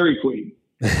love Dairy Queen.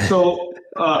 So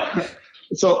I'm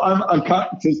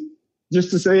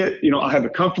just to say it. I have a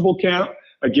comfortable camp.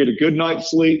 I get a good night's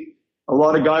sleep. A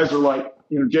lot of guys are like,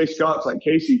 Jay Scott's like,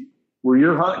 Casey, where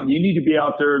you're hunting, you need to be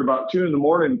out there at about 2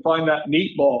 a.m. and find that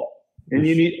meat ball. And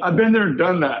I've been there and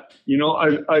done that.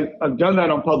 I've done that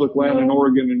on public land in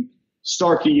Oregon and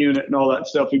Starkey unit and all that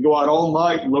stuff. We go out all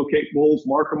night and locate bulls,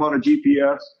 mark them on a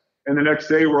GPS. And the next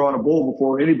day we're on a bull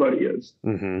before anybody is.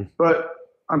 Mm-hmm. But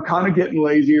I'm kind of getting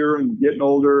lazier and getting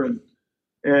older.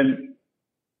 And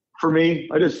for me,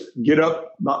 I just get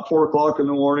up about 4 o'clock in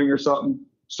the morning or something,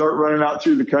 start running out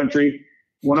through the country.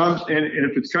 And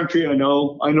if it's country, I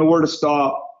know where to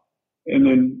stop and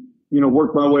then,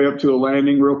 work my way up to a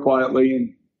landing real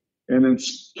quietly and then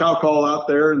cow call out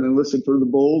there and then listen for the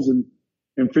bulls and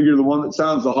figure the one that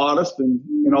sounds the hottest and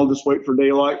I'll just wait for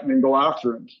daylight and then go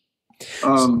after him.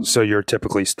 So you're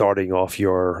typically starting off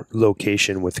your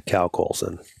location with cow calls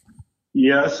then?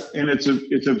 Yes. And it's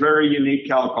a very unique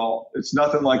cow call. It's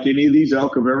nothing like any of these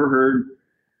elk I've ever heard.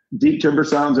 Deep Timber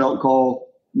Sounds elk call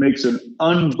makes an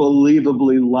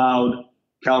unbelievably loud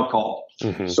cow call.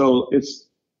 Mm-hmm. So it's,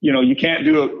 you can't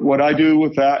do it. What I do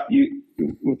with that,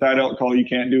 with that elk call, you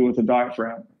can't do with a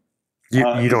diaphragm.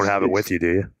 You don't have it with you,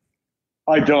 do you?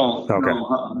 I don't. Okay.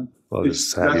 No, well,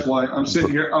 that's why I'm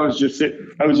sitting here. I was just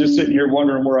sitting here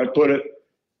wondering where I'd put it.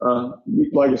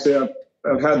 Like I say,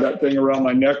 I've had that thing around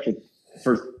my neck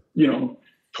for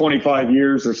 25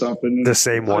 years or something. The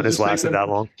same one has lasted that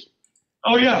long?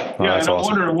 Oh yeah. Oh, yeah. And awesome. I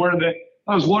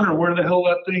was wondering where the hell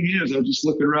that thing is. I was just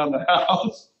looking around the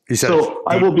house. You said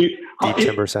Deep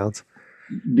Timber Sounds?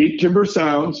 Deep Timber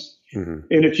Sounds. Mm-hmm.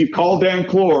 And if you call Dan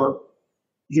Clore,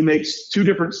 he makes 2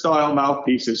 different style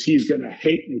mouthpieces. He's going to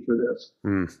hate me for this.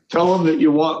 Mm. Tell him that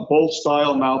you want both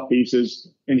style mouthpieces,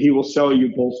 and he will sell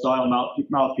you both style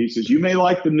mouthpieces. You may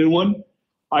like the new one.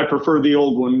 I prefer the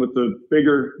old one with the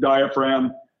bigger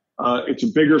diaphragm. It's a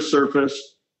bigger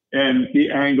surface, and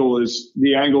the angle is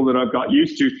the angle that I've got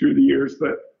used to through the years.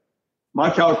 But my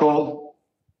cow call,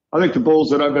 I think the bulls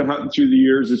that I've been hunting through the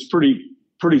years, it's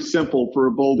pretty simple for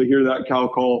a bull to hear that cow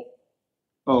call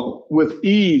with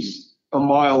ease a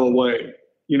mile away,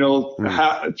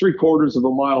 3/4 of a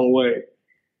mile away.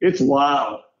 It's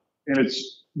loud and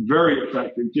it's very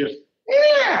effective. Just,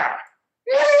 yeah.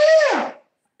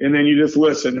 And then you just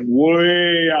listen and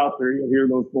way out there, you'll hear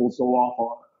those bulls go off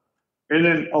on it. And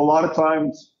then a lot of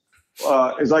times,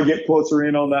 as I get closer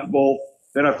in on that bull,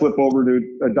 then I flip over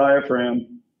to a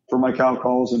diaphragm for my cow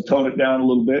calls and tone it down a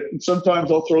little bit. And sometimes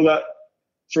I'll throw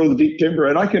the deep timber,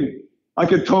 and I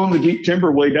can tone the deep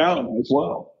timber way down as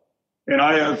well. And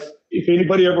if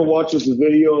anybody ever watches the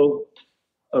video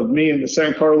of me in the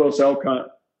San Carlos elk hunt,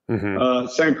 mm-hmm.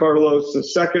 San Carlos, the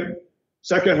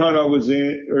second hunt I was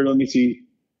in, or let me see,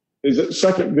 is it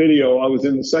second video? I was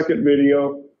in the second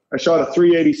video. I shot a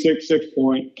 386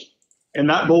 6-point, and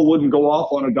that bull wouldn't go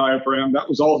off on a diaphragm. That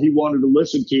was all he wanted to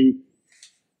listen to.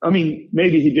 I mean,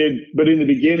 maybe he did, but in the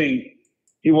beginning,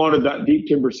 he wanted that Deep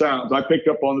Timber Sounds. I picked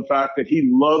up on the fact that he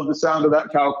loved the sound of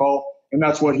that cow call, and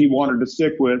that's what he wanted to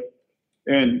stick with.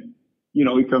 And,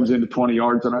 he comes into 20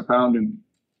 yards and I pound him.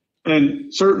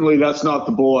 And certainly that's not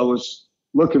the bull I was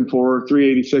looking for,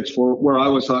 386 for where I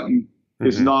was hunting.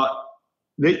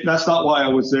 Mm-hmm. That's not why I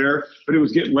was there, but it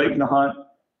was getting late in the hunt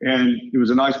and it was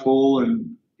a nice bull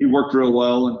and he worked real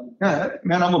well. And yeah,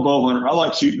 man, I'm a bow hunter. I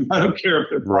like shooting. I don't care if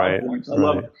they're 5 points. I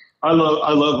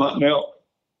love hunting elk.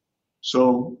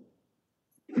 So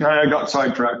I got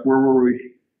sidetracked. Where were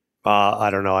we? I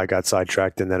don't know. I got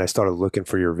sidetracked, and then I started looking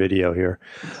for your video here.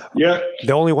 Yeah.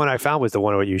 The only one I found was the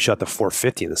one where you shot the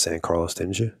 450 in the San Carlos,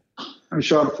 didn't you? I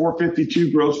shot a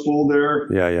 452 gross bull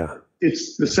there. Yeah.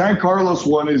 It's the San Carlos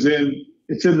one it's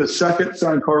in the second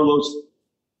San Carlos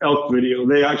elk video.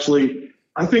 They actually,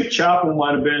 I think Chappell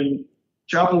might have done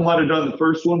the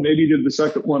first one, maybe did the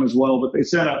second one as well, but they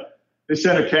sent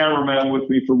a cameraman with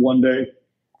me for one day.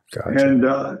 Gotcha. And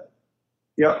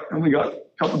and we got a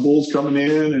couple bulls coming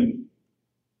in,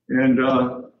 and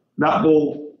that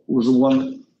bull was the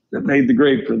one that made the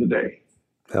grade for the day.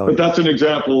 But that's an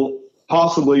example,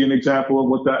 possibly an example of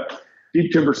what that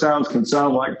deep timber sounds can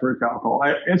sound like for a cow call.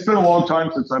 It's been a long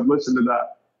time since I've listened to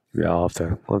that. Yeah, I'll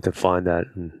have to find that,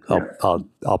 and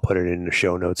I'll put it in the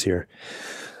show notes here.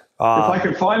 If I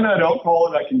can find that elk call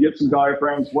and I can get some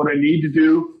diaphragms, what I need to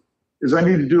do is I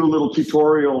need to do a little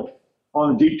tutorial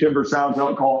on the deep timber sounds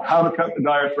elk call, how to cut the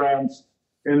diaphragms,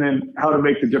 and then how to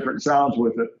make the different sounds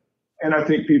with it. And I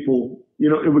think people,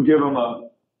 it would give them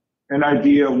an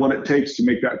idea of what it takes to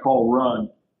make that call run.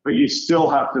 But you still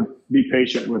have to be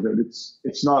patient with it.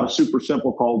 It's not a super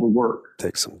simple call to work.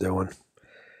 Takes some doing.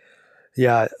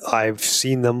 Yeah, I've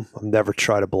seen them. I've never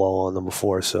tried to blow on them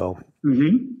before. So,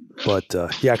 but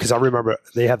because I remember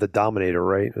they have the Dominator,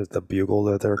 right? The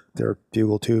bugle, their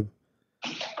bugle tube.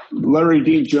 Larry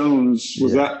D. Jones,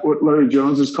 was that what Larry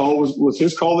Jones's call was? Was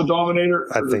his call the Dominator?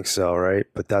 I think so, right?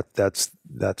 But that's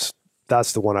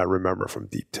the one I remember from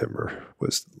Deep Timber.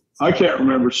 I can't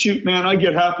remember. Shoot, man, I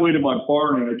get halfway to my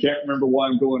barn and I can't remember why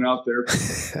I'm going out there.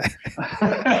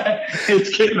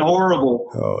 It's getting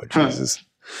horrible. Oh, Jesus.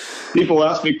 People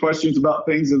ask me questions about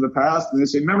things in the past and they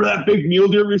say, remember that big mule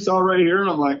deer we saw right here? And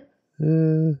I'm like,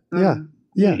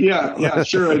 yeah,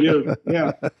 sure I do.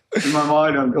 Yeah. In my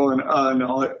mind, I'm going,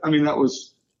 no, I mean, that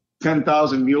was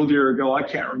 10,000 mule deer ago. I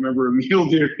can't remember a mule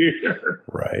deer here.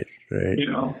 Right.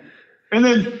 And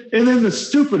then the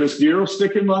stupidest deer will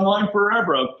stick in my mind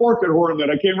forever. A forked horn that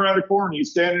I came around a corner,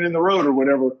 he's standing in the road or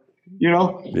whatever,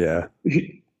 Yeah.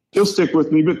 He'll stick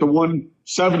with me, but the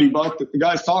 170 buck that the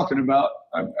guy's talking about,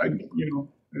 I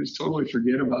just totally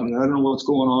forget about it. I don't know what's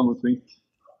going on with me.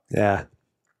 Yeah.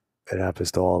 It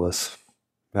happens to all of us.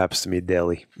 It happens to me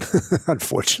daily,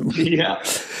 unfortunately. Yeah.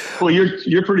 Well,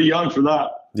 you're pretty young for that.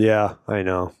 Yeah, I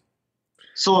know.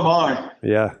 So am I.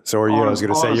 Yeah. So are you. I was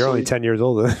going to say, you're only 10 years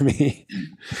older than me.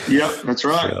 Yep, that's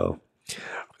right.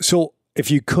 So if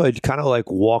you could kind of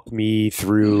like walk me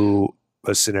through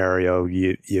a scenario,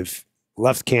 you've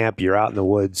left camp, you're out in the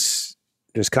woods,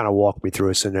 just kind of walk me through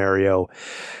a scenario.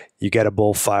 You get a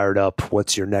bull fired up.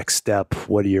 What's your next step?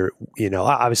 What are your,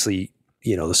 obviously,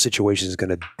 the situation is going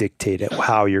to dictate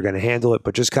how you're going to handle it,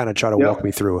 but just kind of try to walk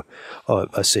me through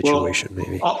a situation.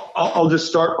 Maybe I'll just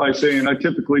start by saying I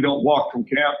typically don't walk from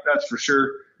camp. That's for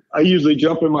sure. I usually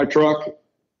jump in my truck,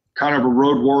 kind of a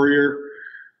road warrior.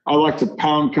 I like to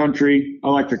pound country. I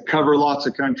like to cover lots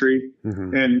of country,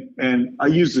 and I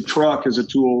use the truck as a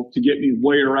tool to get me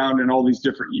way around in all these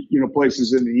different,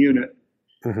 places in the unit.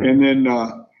 And then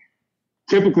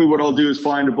typically what I'll do is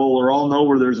find a bull, or I'll know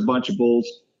where there's a bunch of bulls.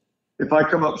 If I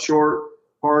come up short,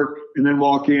 park, and then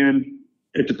walk in,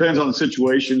 it depends on the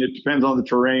situation. It depends on the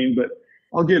terrain, but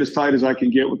I'll get as tight as I can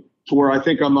get to where I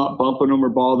think I'm not bumping them or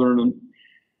bothering them.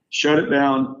 Shut it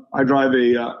down. I drive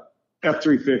a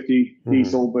F350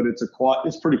 diesel, but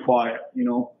it's pretty quiet,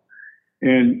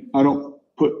 and I don't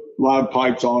put loud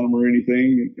pipes on them or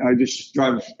anything. I just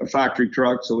drive a factory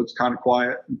truck, so it's kind of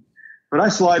quiet. But I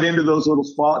slide into those little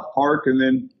spots, park, and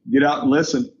then get out and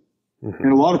listen.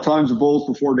 And a lot of times the bulls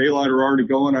before daylight are already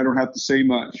going. I don't have to say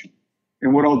much.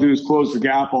 And what I'll do is close the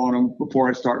gap on them before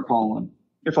I start calling.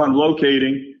 If I'm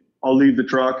locating, I'll leave the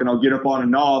truck and I'll get up on a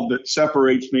knob that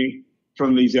separates me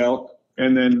from these elk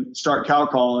and then start cow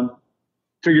calling,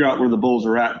 figure out where the bulls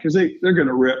are at, because they're going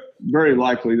to rip. Very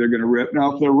likely they're going to rip.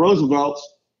 Now, if they're Roosevelts,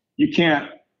 you can't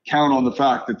count on the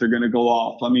fact that they're going to go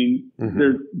off. I mean,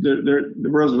 they're the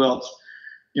Roosevelts,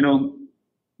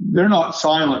 they're not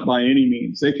silent by any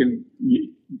means. They can,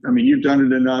 you've done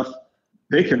it enough.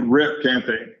 They can rip, can't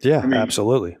they? Yeah,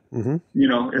 absolutely.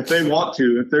 If they want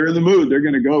to, if they're in the mood, they're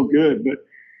going to go good. But,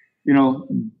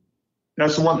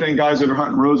 that's the one thing guys that are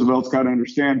hunting Roosevelt's got to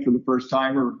understand for the first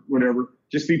time or whatever.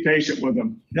 Just be patient with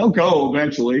them. They'll go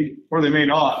eventually, or they may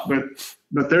not,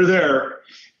 but they're there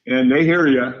and they hear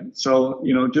you. So,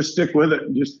 just stick with it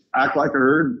and just act like a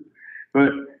herd.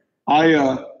 But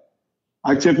I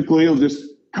typically will just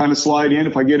kind of slide in.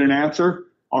 If I get an answer,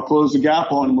 I'll close the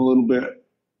gap on him a little bit.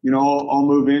 I'll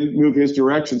move his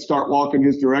direction, start walking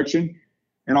his direction,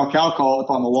 and I'll cow call. If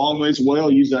I'm a long ways away, I'll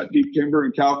use that deep timber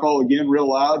and cow call again real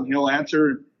loud, and he'll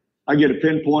answer. I get to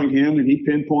pinpoint him, and he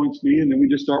pinpoints me, and then we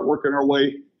just start working our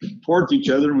way towards each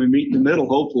other and we meet in the middle,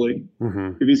 hopefully.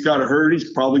 If he's got a hurt,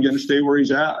 he's probably going to stay where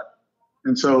he's at.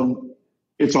 And so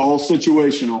it's all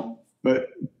situational. But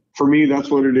for me, that's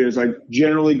what it is. I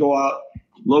generally go out,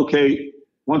 locate.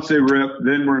 Once they rip,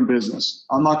 then we're in business.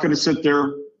 I'm not going to sit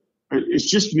there. It's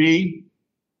just me,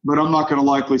 but I'm not going to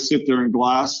likely sit there in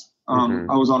glass.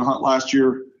 I was on a hunt last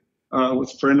year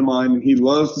with a friend of mine, and he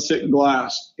loves to sit in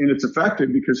glass. And it's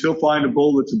effective because he'll find a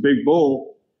bull that's a big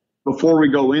bull before we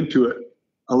go into it.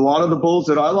 A lot of the bulls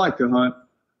that I like to hunt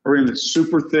are in the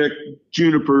super thick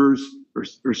junipers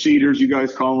or cedars, you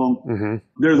guys call them.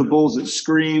 They're the bulls that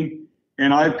scream.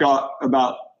 And I've got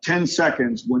about 10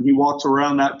 seconds when he walks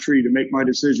around that tree to make my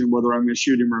decision whether I'm going to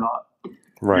shoot him or not.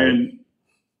 Right. And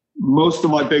most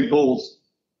of my big bulls,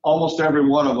 almost every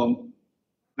one of them,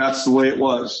 that's the way it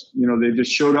was. You know, they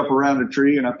just showed up around a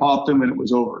tree and I popped them and it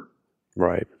was over.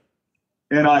 Right.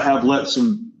 And I have let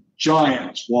some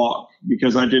giants walk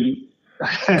because I didn't.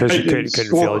 Because you couldn't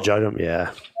field judge them.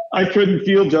 Yeah. I couldn't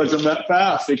field judge them that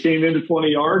fast. They came into 20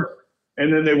 yards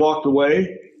and then they walked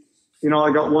away. You know,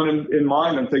 I got one in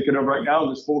mind I'm thinking of right now.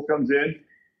 This bull comes in.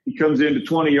 He comes into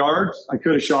 20 yards. I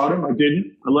could have shot him. I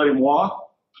didn't. I let him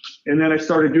walk. And then I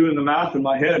started doing the math in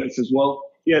my head. It says, well,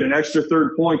 he had an extra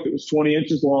third point that was 20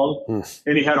 inches long,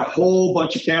 and he had a whole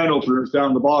bunch of can openers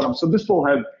down the bottom. So this bull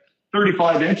had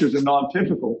 35 inches of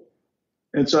non-typical.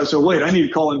 And so I said, wait, I need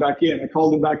to call him back in. I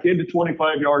called him back into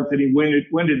 25 yards, and he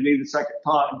winded me the second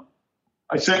time.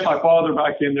 I sent my father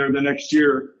back in there the next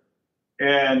year,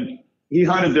 and he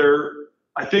hunted there,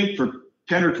 I think, for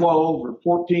 10 or 12 or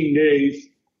 14 days,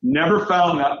 never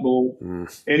found that bull.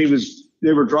 And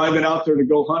they were driving out there to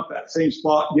go hunt that same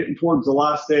spot, getting towards the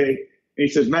last day. And he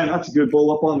says, man, that's a good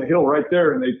bull up on the hill right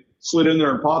there. And they slid in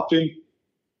there and popped him.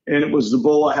 And it was the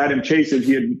bull I had him chasing.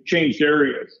 He had changed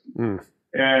areas.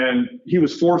 And he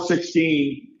was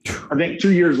 416. I think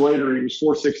 2 years later, he was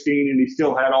 416, and he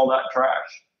still had all that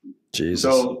trash. Jesus.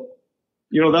 So,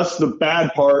 you know, that's the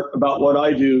bad part about what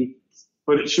I do.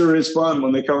 But it sure is fun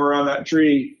when they come around that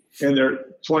tree and they're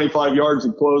 25 yards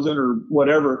and closing or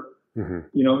whatever. You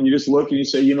know, you just look and you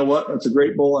say, you know what? That's a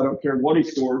great bull. I don't care what he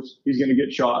scores. He's going to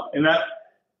get shot. And that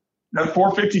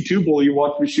 452 bull you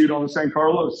watched me shoot on the San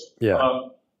Carlos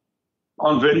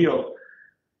on video,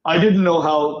 I didn't know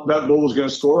how that bull was going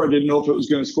to score. I didn't know if it was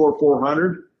going to score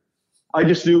 400. I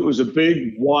just knew it was a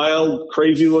big, wild,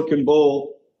 crazy-looking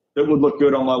bull that would look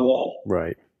good on my wall.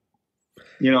 Right.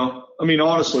 You know, I mean,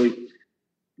 honestly,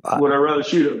 would I rather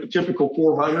shoot a typical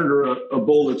 400 or a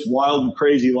bull that's wild and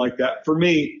crazy like that? For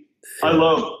me, I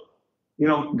love, you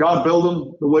know, God built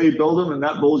them the way he built them, and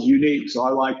that bull's unique, so I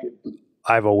like it.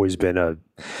 I've always been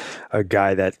a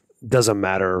guy that doesn't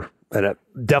matter, and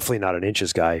definitely not an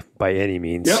inches guy by any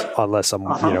means, unless I'm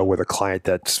you know, with a client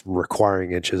that's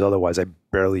requiring inches. Otherwise, I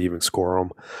barely even score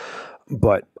them.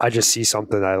 But I just see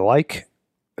something I like,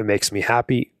 it makes me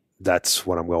happy. That's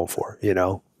what I'm going for. You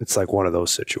know, it's like one of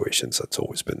those situations that's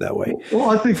always been that way. Well,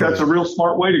 I think that's a real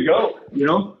smart way to go. You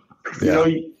know, you know,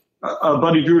 a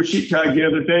buddy drew a sheep tag the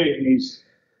other day, and he's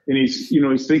you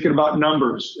know, he's thinking about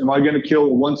numbers. Am I going to kill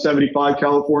a 175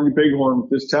 California bighorn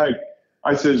with this tag?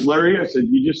 I says, Larry, I said,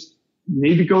 you just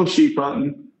need to go sheep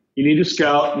hunting. You need to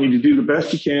scout. You need to do the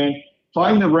best you can.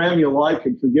 Find the ram you like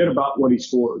and forget about what he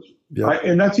scores. Right?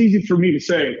 And that's easy for me to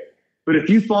say. But if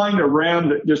you find a ram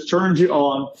that just turns you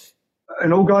on,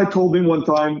 an old guy told me one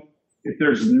time, if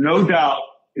there's no doubt,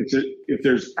 if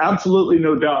there's absolutely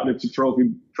no doubt, it's a trophy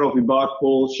buck,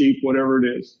 bull, sheep, whatever it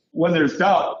is. When there's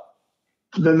doubt,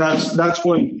 then that's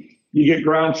when you get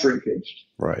ground shrinkage.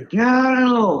 Right. Yeah, I don't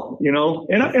know, you know,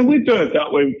 and we've done it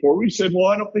that way before. We said, well,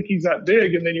 I don't think he's that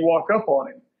big, and then you walk up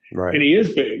on him, right? And he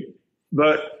is big,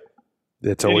 but.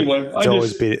 It's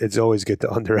always good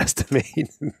to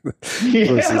underestimate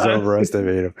versus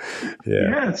overestimate him.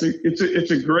 Yeah,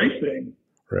 it's a great thing.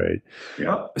 Right.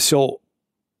 Yeah. So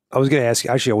I was going to ask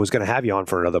you, actually, I was going to have you on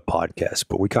for another podcast,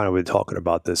 but we kind of been talking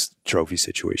about this trophy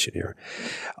situation here.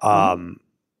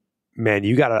 Man,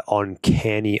 you got an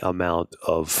uncanny amount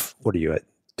of, what are you at,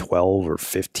 12 or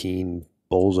 15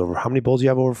 bulls over? How many bulls do you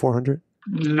have over 400?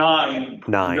 9.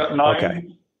 Nine. Okay.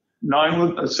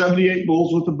 9 with 78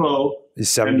 bulls with the bow.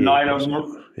 And 9 of them are,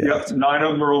 9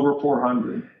 of them are over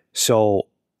 400. So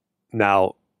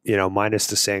now, you know, minus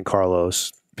the San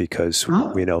Carlos, because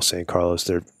we know San Carlos,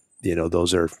 they're, you know,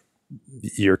 those are,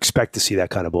 you expect to see that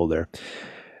kind of bull there.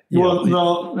 You hope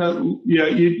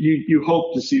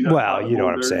to see that. Well, you know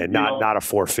what I'm saying. Not a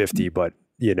 450, but,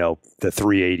 you know, the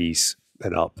 380s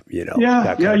and up, you know.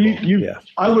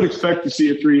 I would expect to see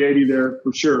a 380 there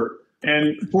for sure.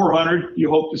 And 400, you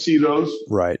hope to see those.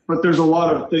 Right. But there's a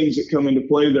lot of things that come into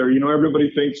play there. You know, everybody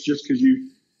thinks just because you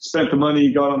spent the money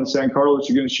you got on the San Carlos,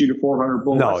 you're going to shoot a 400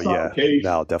 bull. No, That's not the case.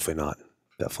 No, definitely not.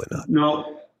 Definitely not.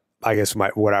 No. I guess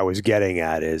what I was getting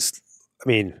at is, I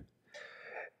mean,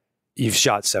 you've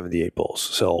shot 78 bulls.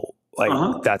 So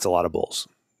like that's a lot of bulls.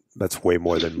 That's way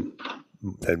more than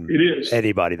it is.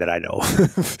 Anybody that I know.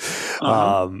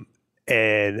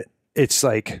 And it's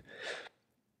like,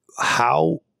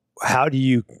 how do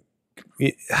you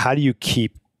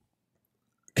keep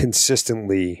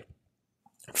consistently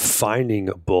finding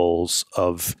bulls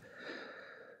of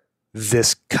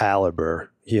this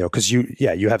caliber, cause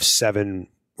you have 7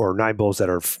 or 9 bulls that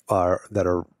are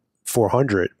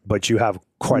 400, but you have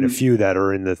quite a few that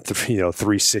are in the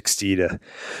 360 to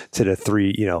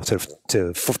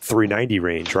the 390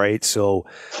 range, right? So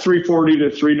 340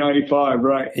 to 395,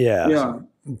 right? Yeah.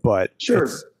 But sure,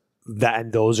 that,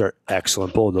 and those are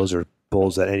excellent bulls. Those are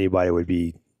bulls that anybody would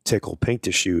be tickled pink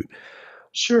to shoot.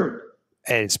 Sure.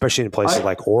 And especially in places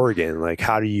like Oregon, like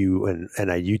how do you,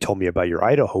 you told me about your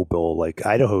Idaho bull, like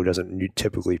Idaho doesn't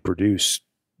typically produce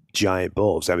giant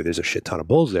bulls. I mean, there's a shit ton of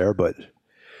bulls there, but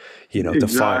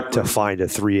exactly. to find a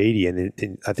 380,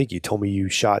 and I think you told me you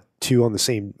shot 2 on the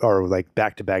same, or like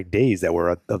back-to-back days that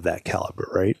were of that caliber,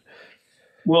 right?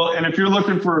 Well, and if you're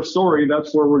looking for a story,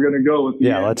 that's where we're going to go with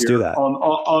let's do that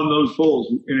on those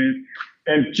bulls,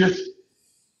 and just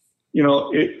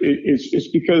it's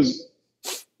because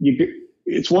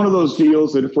it's one of those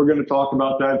deals that if we're going to talk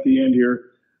about that at the end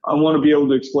here, I want to be able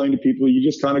to explain to people. You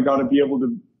just kind of got to be able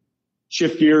to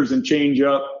shift gears and change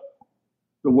up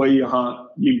the way you hunt.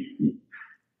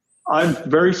 I'm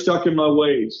very stuck in my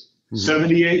ways.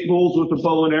 78 bulls with a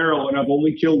bow and arrow, and I've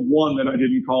only killed one that I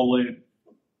didn't call in.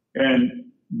 And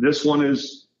this one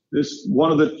is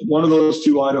one of those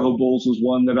 2 Idaho bulls was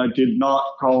one that I did not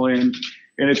call in,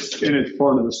 and it's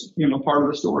part of this, part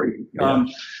of the story. Yeah.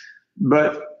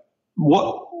 But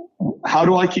how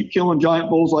do I keep killing giant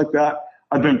bulls like that?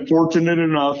 I've been fortunate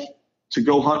enough to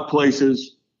go hunt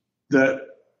places that,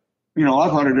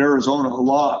 I've hunted Arizona a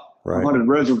lot. Right. I've hunted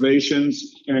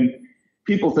reservations, and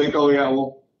people think, oh yeah,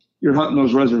 well, you're hunting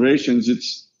those reservations.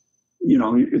 It's,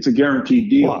 it's a guaranteed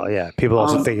deal. Well, yeah. People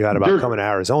also think about coming to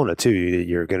Arizona too.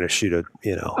 You're going to shoot a,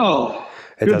 Oh,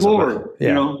 good Lord.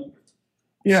 Yeah.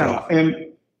 Yeah. So. And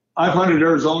I've hunted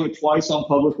Arizona twice on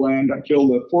public land. I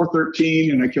killed a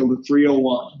 413 and I killed a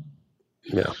 301.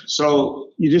 Yeah. So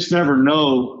you just never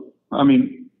know. I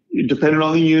mean, depending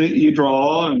on the unit you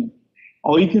draw, and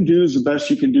all you can do is the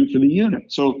best you can do for the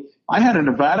unit. So I had a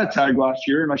Nevada tag last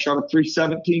year and I shot a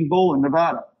 317 bull in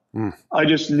Nevada. I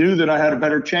just knew that I had a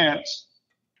better chance.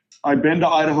 I'd been to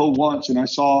Idaho once and I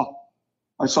saw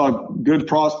good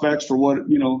prospects for what,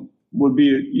 would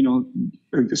be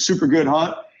a super good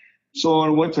hunt. So I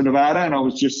went to Nevada and I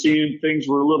was just seeing things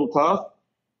were a little tough.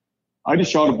 I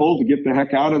just shot a bull to get the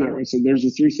heck out of there. I said, there's a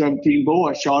 317 bull.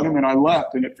 I shot him and I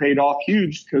left, and it paid off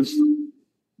huge because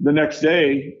the next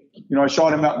day, I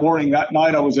shot him that morning. That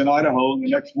night I was in Idaho, and the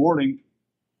next morning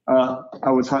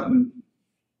I was hunting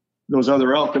those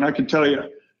other elk. And I can tell you,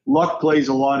 luck plays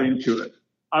a lot into it.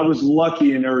 I was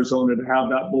lucky in Arizona to have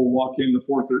that bull walk in, the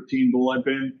 413 bull. I've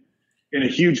been in a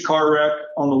huge car wreck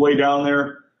on the way down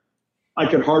there. I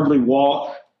could hardly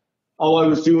walk. All I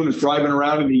was doing was driving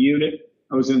around in the unit.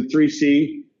 I was in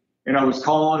 3C, and I was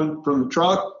calling from the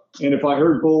truck. And if I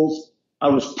heard bulls, I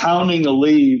was pounding a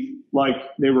leaf like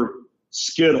they were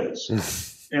Skittles.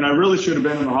 And I really should have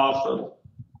been in the hospital.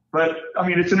 But, I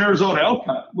mean, it's an Arizona elk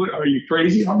hunt. Are you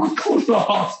crazy? I'm not going to the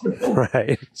hospital.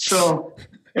 Right. So,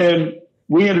 and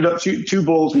we ended up shooting 2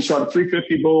 bulls. We shot a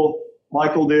 350 bull,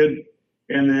 Michael did,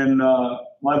 and then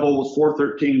my bull was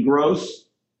 413 gross.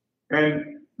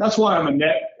 And that's why I'm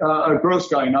a gross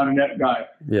guy, not a net guy.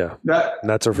 Yeah.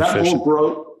 That's our that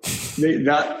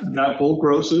bull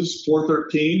grosses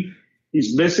 413.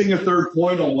 He's missing a third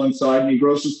point on one side, and he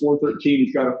grosses 413.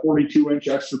 He's got a 42-inch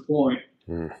extra point,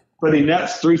 but he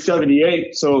nets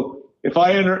 378. So if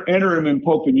I enter him in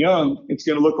Pope and Young, it's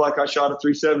going to look like I shot a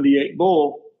 378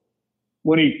 bull.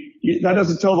 When that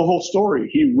doesn't tell the whole story.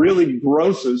 He really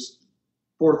grosses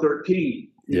 413.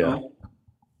 Yeah.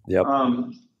 Yep.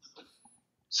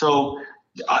 So,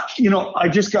 I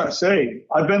just got to say,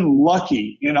 I've been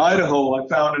lucky. In Idaho, I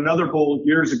found another bull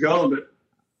years ago that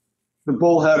the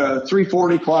bull had a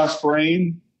 340 class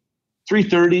frame,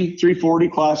 330, 340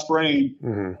 class frame,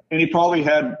 and he probably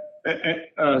had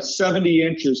 70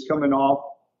 inches coming off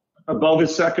above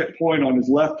his second point on his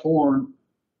left horn.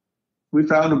 We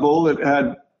found a bull that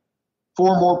had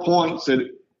 4 more points that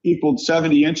equaled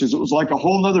 70 inches. It was like a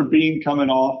whole nother beam coming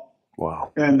off.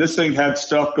 Wow. And this thing had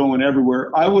stuff going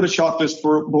everywhere. I would have shot this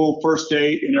bull first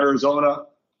day in Arizona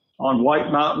on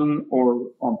White Mountain or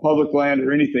on public land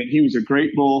or anything. He was a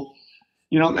great bull.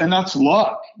 and that's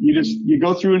luck. You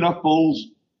go through enough bulls.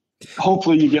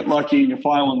 Hopefully you get lucky and you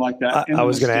find one like that. I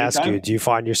was going to ask you, do you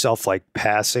find yourself like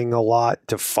passing a lot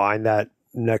to find that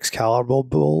next caliber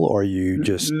bull, or you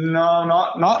just? No,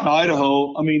 not in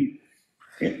Idaho. I mean,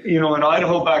 in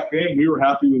Idaho back then, we were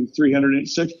happy with a 300-inch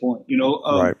 6-point.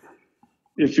 Right.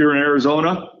 If you're in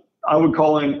Arizona, I would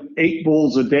call in 8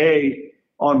 bulls a day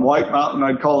on White Mountain.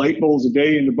 I'd call 8 bulls a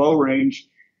day in the bow range,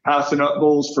 passing up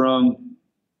bulls from,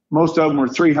 most of them were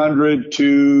 300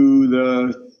 to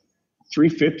the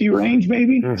 350 range,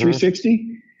 maybe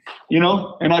 360,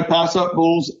 and I pass up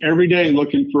bulls every day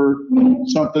looking for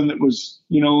something that was,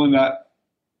 in that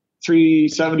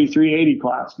 370, 380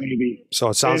 class, maybe. So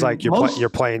it sounds like you're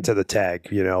playing to the tag,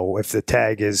 if the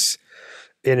tag is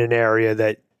in an area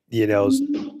that, is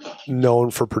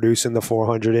known for producing the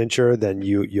 400 incher, then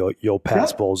you'll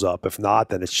pass bulls up. If not,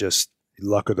 then it's just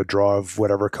luck of the draw of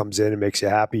whatever comes in and makes you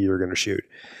happy, you're going to shoot.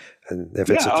 And if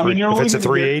it's a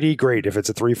 380, great. If it's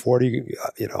a 340,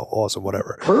 awesome,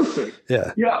 whatever. Perfect.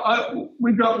 Yeah. Yeah.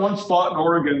 We've got one spot in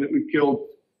Oregon that we've killed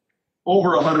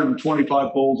over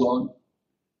 125 bulls on.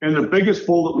 And the biggest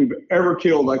bull that we've ever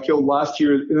killed, I killed last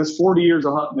year. And it's 40 years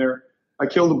of hunting there. I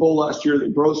killed a bull last year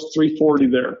that grossed 340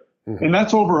 there. Mm-hmm. And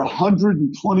that's over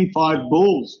 125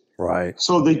 bulls. Right.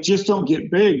 So they just don't get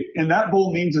big. And that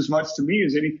bull means as much to me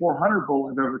as any 400 bull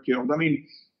I've ever killed. I mean,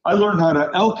 I learned how to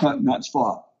elk hunt in that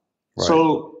spot. Right.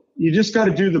 So you just got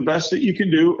to do the best that you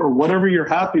can do, or whatever you're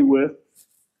happy with,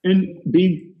 and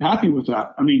be happy with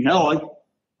that. I mean, hell,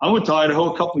 I went to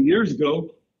Idaho a couple of years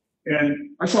ago, and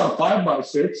I saw a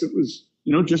 5x6. It was,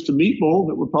 just a meat bull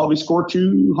that would probably score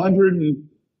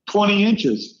 220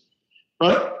 inches.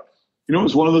 But, it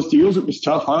was one of those deals. It was a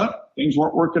tough hunt. Things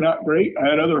weren't working out great. I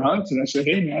had other hunts, and I said,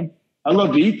 hey, man, I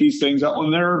love to eat these things. That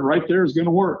one right there is going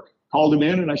to work. Called him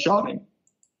in, and I shot him.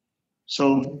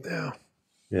 So,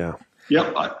 yeah.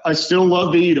 Yep, I still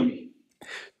love to eat them.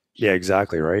 Yeah,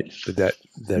 exactly, right? They're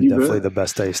definitely the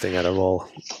best tasting out of all.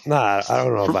 I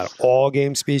don't know about all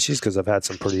game species, because I've had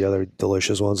some pretty other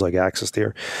delicious ones like axis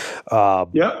deer.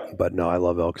 But no, I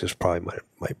love elk. It's probably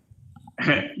my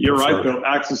You're right, though.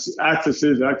 Axis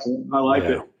is excellent. I like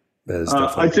it.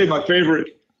 I'd say my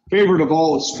favorite of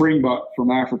all is springbuck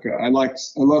from Africa. I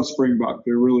love springbuck.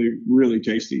 They're really, really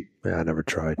tasty. Yeah, I never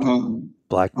tried.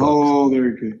 Black buck. Oh,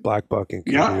 they're good. Black buck and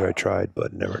kudu I tried,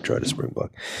 but never tried a springbuck.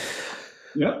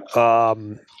 Yeah.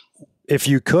 If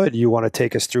you could, you want to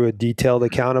take us through a detailed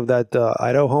account of that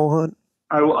Idaho hunt?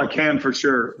 I can for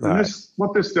sure. And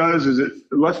what this does is it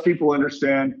lets people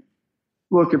understand.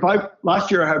 Look, last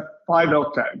year I had 5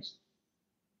 elk tags.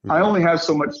 Mm-hmm. I only have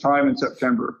so much time in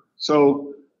September,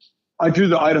 so I drew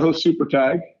the Idaho Super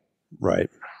Tag. Right.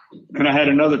 And I had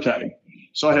another tag.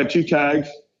 So I had 2 tags,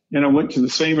 and I went to the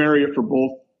same area for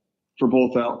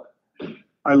both elk.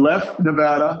 I left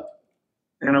Nevada,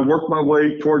 and I worked my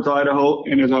way towards Idaho,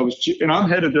 and I'm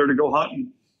headed there to go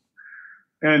hunting.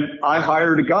 And I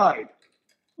hired a guide.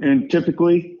 And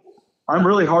typically, I'm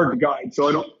really hard to guide,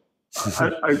 so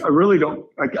I really don't.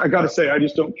 I got to say, I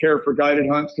just don't care for guided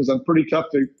hunts because I'm pretty tough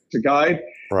to guide.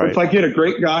 Right. If I get a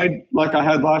great guide like I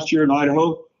had last year in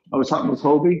Idaho, I was hunting with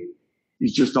Hobie.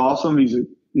 He's just awesome. He's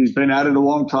been at it a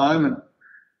long time, and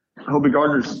Hobie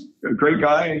Gardner's a great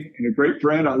guy and a great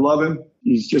friend. I love him.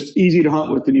 He's just easy to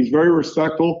hunt with, and he's very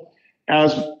respectful,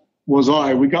 as was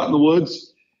I. We got in the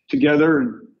woods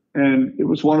together, and it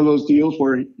was one of those deals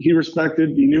where he respected.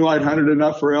 He knew I'd hunted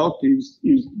enough for elk. He's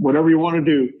whatever you want to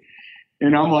do.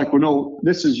 And I'm like, well, no,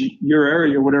 this is your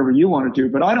area, whatever you want to do.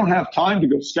 But I don't have time to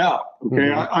go scout. Okay,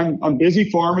 mm-hmm. I'm busy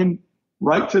farming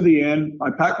right to the end. I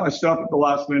pack my stuff at the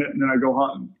last minute, and then I go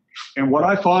hunting. And what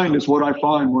I find is what I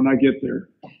find when I get there.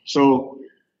 So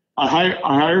I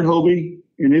hired Hobie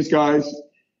and his guys.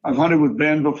 I've hunted with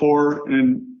Ben before,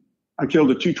 and I killed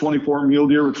a 224 mule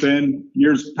deer with Ben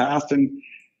years past, and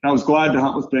I was glad to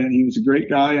hunt with Ben. He was a great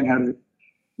guy, and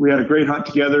we had a great hunt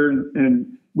together,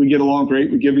 and we get along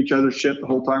great. We give each other shit the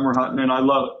whole time we're hunting, and I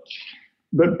love it.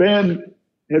 But Ben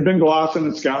had been glassing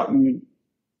and scouting,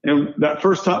 and that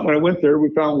first hunt when I went there, we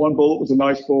found one bull. It was a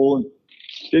nice bull, and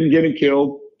didn't get him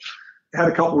killed. Had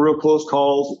a couple real close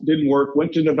calls, didn't work.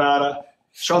 Went to Nevada,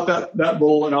 shot that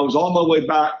bull, and I was on my way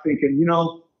back thinking,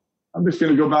 I'm just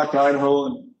going to go back to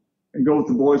Idaho and go with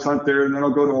the boys hunt there, and then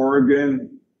I'll go to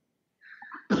Oregon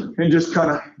and just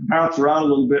kind of bounce around a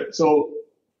little bit. So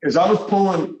as I was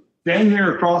pulling damn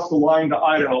near across the line to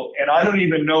Idaho, and I don't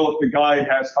even know if the guide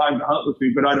has time to hunt with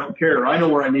me, but I don't care. I know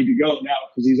where I need to go now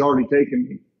because he's already taken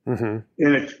me. Mm-hmm.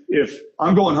 And if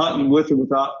I'm going hunting with or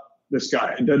without this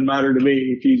guy, it doesn't matter to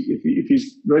me if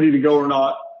he's ready to go or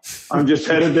not. I'm just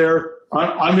headed there.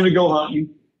 I'm going to go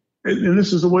hunting, and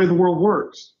this is the way the world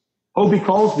works. Hobie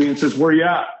calls me and says, where you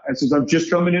at? I says, I'm just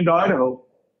coming into Idaho.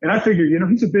 And I figured,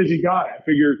 he's a busy guy. I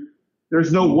figured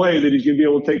there's no way that he's going to be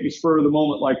able to take me spur of the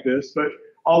moment like this, but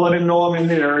I'll let him know I'm in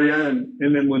the area. And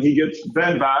then when he gets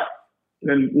Ben back,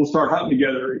 then we'll start hunting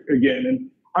together again. And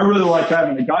I really like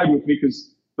having a guide with me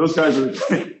because those guys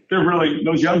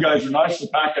those young guys are nice to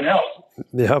pack and help.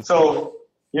 Yep. So,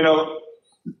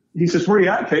 he says, where you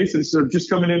at, Case? And he said, I'm just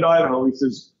coming into Idaho. He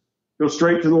says, go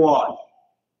straight to the lodge.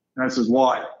 And I says,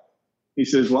 why? He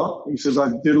says, I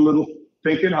did a little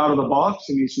thinking out of the box.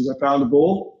 And he says, I found a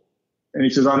bull. And he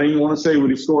says, I don't even want to say what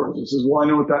he scores. He says, well, I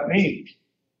know what that means.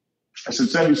 I said,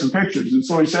 send me some pictures. And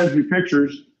so he sends me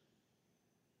pictures.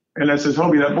 And I says,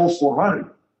 Hobie, that bull's 400.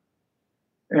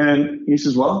 And he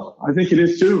says, well, I think it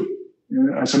is too.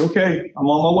 And I said, okay, I'm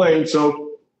on my way. And so,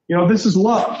 this is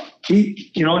luck. And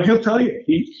he'll tell you,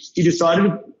 he decided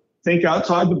to think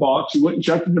outside the box. He went and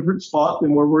checked a different spot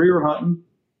than where we were hunting.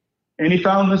 And he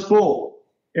found this bull.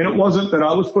 And it wasn't that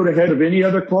I was put ahead of any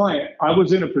other client. I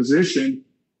was in a position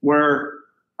where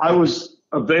I was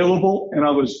available and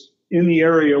I was in the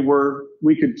area where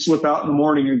we could slip out in the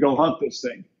morning and go hunt this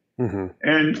thing. Mm-hmm.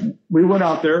 And we went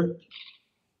out there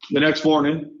the next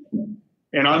morning,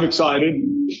 and I'm excited,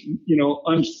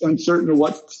 uncertain of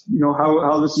what,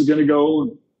 how this is going to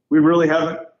go. We really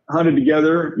haven't hunted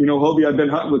together. Hobie, I've been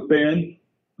hunting with Ben,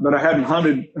 but I hadn't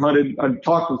hunted. I've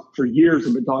talked for years.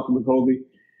 I've been talking with Hobie,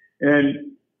 and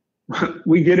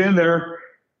we get in there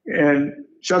and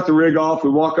shut the rig off. We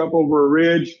walk up over a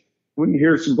ridge. We can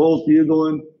hear some bulls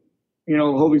bugling.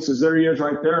 Hobie says, there he is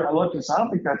right there. And I looked and said, I don't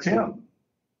think that's him.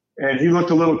 And he looked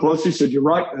a little closer. He said, you're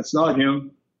right. That's not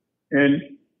him. And,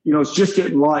 it's just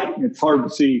getting light and it's hard to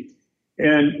see.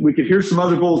 And we could hear some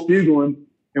other bulls bugling,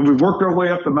 and we worked our way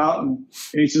up the mountain.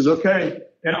 And he says, okay.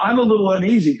 And I'm a little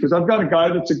uneasy because I've got a guy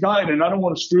that's a guide and I don't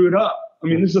want to screw it up. I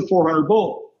mean, this is a 400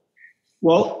 bull.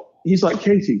 Well, he's like,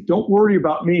 Casey, don't worry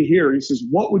about me here. He says,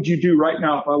 what would you do right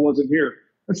now if I wasn't here?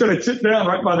 I said, I'd sit down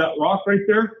right by that rock right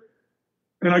there,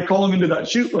 and I'd call him into that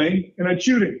shoot lane, and I'd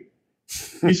shoot him.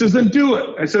 He says, then do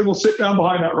it. I said, well, sit down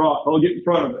behind that rock. I'll get in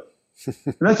front of it.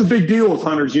 And that's a big deal with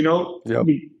hunters, Yep.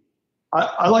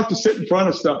 I like to sit in front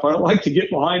of stuff. I don't like to get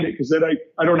behind it because then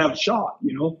I don't have a shot,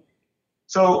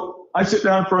 So I sit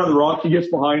down in front of the rock. He gets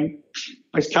behind.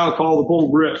 I cow call, the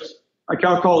bull rips. I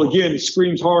cow call again. He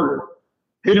screams harder.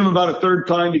 Hit him about a third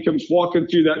time. He comes walking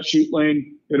through that shoot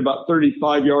lane at about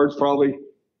 35 yards probably.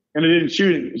 And I didn't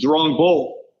shoot him. It was the wrong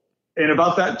bull. And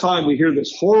about that time, we hear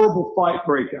this horrible fight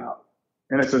break out.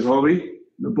 And I says, Hobie,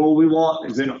 the bull we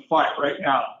want is in a fight right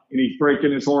now. And he's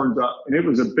breaking his horns up. And it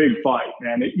was a big fight,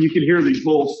 man. You could hear these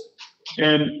bulls.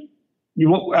 And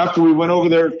after we went over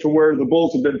there to where the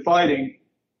bulls had been fighting,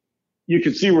 you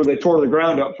could see where they tore the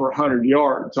ground up for 100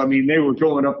 yards. I mean, they were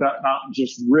going up that mountain,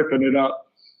 just ripping it up.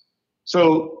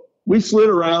 So we slid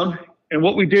around. And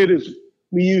what we did is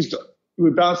we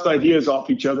bounced ideas off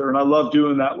each other. And I love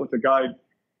doing that with a guide.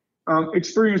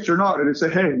 Experienced or not, and I say,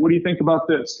 hey, what do you think about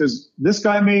this? Because this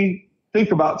guy may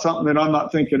think about something that I'm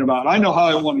not thinking about. I know how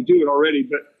I want to do it already,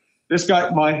 but this guy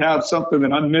might have something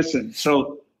that I'm missing.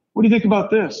 So what do you think about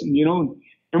this? And,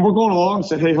 and we're going along and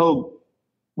said, hey, Hobe,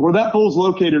 where that bull's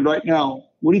located right now,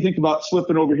 what do you think about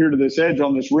slipping over here to this edge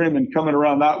on this rim and coming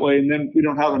around that way? And then we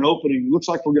don't have an opening. It looks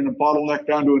like we're going to bottleneck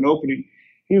down to an opening.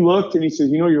 He looked and he says,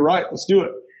 you're right. Let's do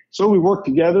it. So we worked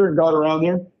together and got around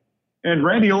there. And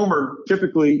Randy Ulmer,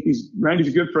 typically, Randy's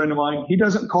a good friend of mine. He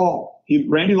doesn't call.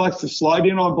 Randy likes to slide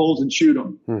in on bulls and shoot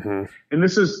them. Mm-hmm. And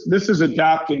this is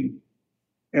adapting,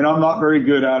 and I'm not very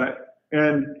good at it.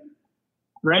 And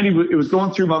Randy, it was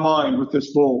going through my mind with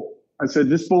this bull. I said,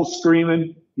 this bull's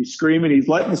screaming. He's screaming. He's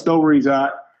letting us know where he's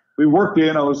at. We worked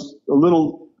in. I was a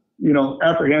little,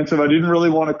 apprehensive. I didn't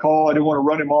really want to call. I didn't want to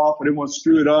run him off. I didn't want to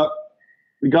screw it up.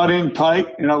 We got in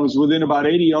tight, and I was within about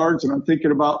 80 yards, and I'm thinking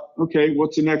about, okay,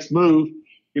 what's the next move?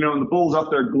 And the bull's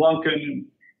up there glunking, and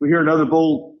we hear another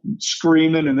bull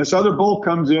screaming, and this other bull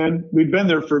comes in. We'd been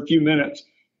there for a few minutes.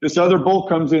 This other bull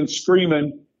comes in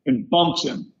screaming and bumps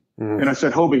him. Mm-hmm. And I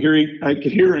said, Hobie, I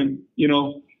could hear him,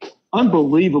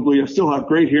 unbelievably, I still have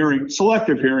great hearing,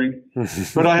 selective hearing,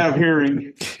 but I have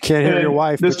hearing. Can't hear your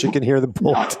wife, but you can hear the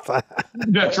bull.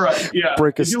 That's right. Yeah.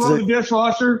 Break a Did you load the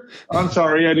dishwasher? I'm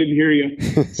sorry, I didn't hear you.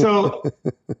 So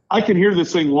I could hear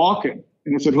this thing walking,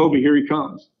 and I said, Hobie, here he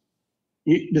comes.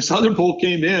 This other bull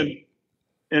came in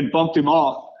and bumped him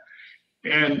off,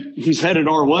 and he's headed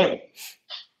our way.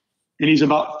 And he's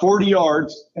about 40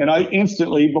 yards, and I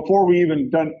instantly, before we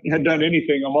even had done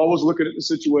anything, I'm always looking at the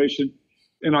situation.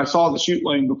 And I saw the shoot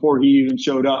lane before he even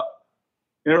showed up,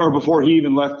 or before he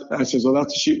even left. I said, oh,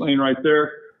 that's the shoot lane right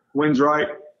there. Wind's right.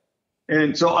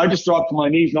 And so I just dropped to my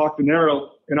knees, knocked an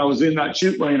arrow, and I was in that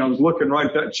shoot lane. I was looking right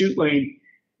at that shoot lane,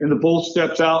 and the bull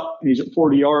steps out, and he's at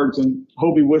 40 yards, and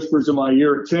Hobie whispers in my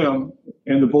ear, it's him,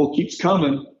 and the bull keeps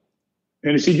coming.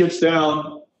 And as he gets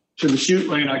down to the shoot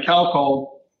lane, I cow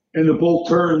call, and the bull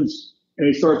turns, and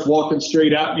he starts walking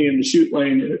straight at me in the shoot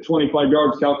lane. And at 25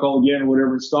 yards, cow call again, or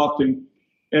whatever, stopped him.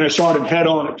 And I shot him head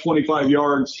on at 25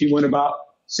 yards. He went about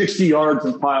 60 yards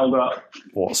and piled up.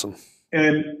 Awesome.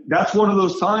 And that's one of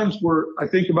those times where I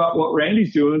think about what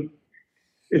Randy's doing.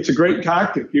 It's a great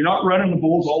tactic. You're not running the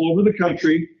bulls all over the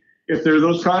country. If they're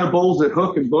those kind of bulls that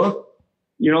hook and book,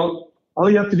 you know, all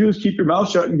you have to do is keep your mouth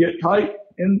shut and get tight,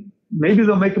 and maybe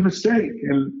they'll make a mistake.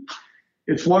 And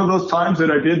it's one of those times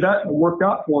that I did that and it worked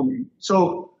out for me.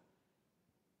 So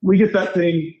we get that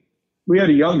thing. We had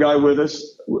a young guy with us.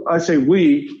 I say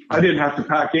I didn't have to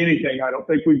pack anything. I don't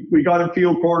think we got him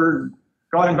field quartered,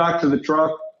 got him back to the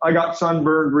truck. I got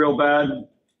sunburned real bad.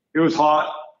 It was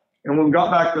hot. And when we got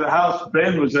back to the house,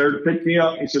 Ben was there to pick me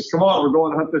up. He says, come on, we're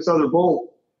going to hunt this other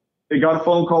bull. They got a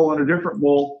phone call on a different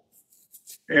bull.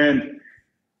 And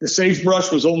the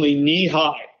sagebrush was only knee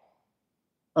high.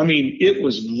 I mean, it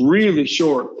was really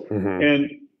short. Mm-hmm.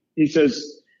 And he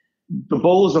says, the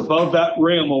bull is above that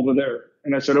rim over there.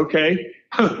 And I said, okay,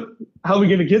 how are we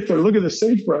going to get there? Look at the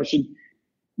sagebrush. And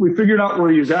we figured out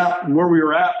where he was at and where we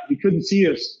were at. He couldn't see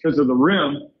us because of the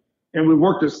rim. And we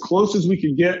worked as close as we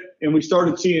could get. And we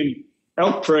started seeing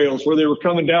elk trails where they were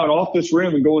coming down off this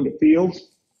rim and going to fields.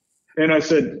 And I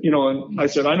said, I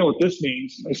know what this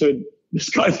means. I said, this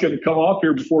guy's going to come off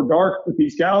here before dark with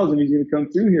these cows and he's going to come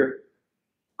through here.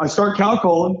 I start cow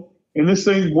calling, and this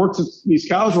thing works. These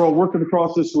cows are all working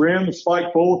across this rim. A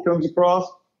spike bull comes across.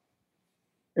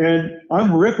 And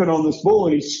I'm ripping on this bull,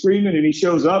 and he's screaming, and he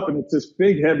shows up, and it's this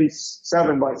big, heavy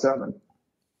 7x7.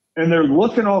 And they're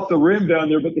looking off the rim down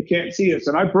there, but they can't see us.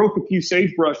 And I broke a few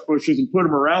sagebrush bushes and put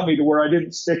them around me to where I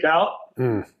didn't stick out.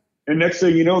 Mm. And next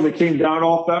thing you know, they came down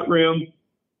off that rim,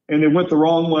 and they went the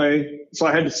wrong way. So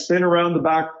I had to spin around the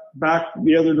back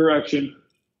the other direction.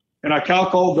 And I cow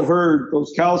called the herd.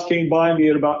 Those cows came by me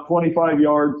at about 25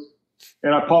 yards,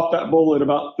 and I popped that bull at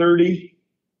about 30.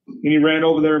 And he ran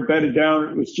over there and bedded down.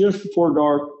 It was just before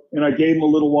dark, and I gave him a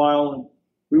little while, and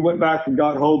we went back and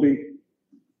got Hobie.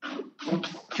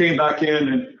 Came back in,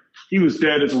 and he was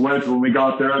dead as a wedge when we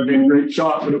got there. I made a great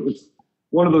shot, but it was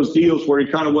one of those deals where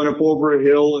he kind of went up over a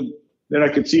hill, and then I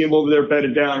could see him over there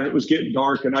bedded down, and it was getting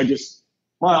dark, and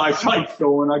my eyesight's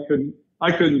going.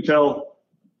 I couldn't tell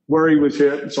where he was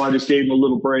hit, and so I just gave him a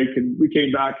little break, and we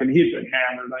came back, and he had been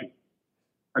hammered.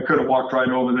 I could have walked right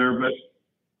over there,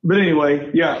 but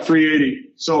anyway, yeah,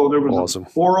 380. So there was awesome. A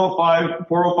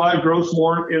 405 gross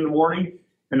in the morning,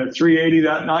 and a 380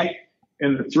 that night.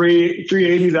 And the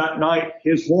 380 that night,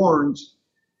 his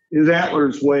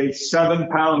antlers weigh 7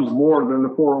 pounds more than the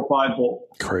 405 bull.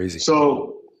 Crazy.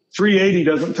 So 380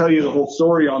 doesn't tell you the whole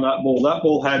story on that bull. That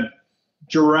bull had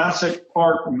Jurassic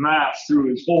Park mass through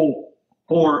his whole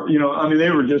horn. They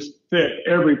were just thick.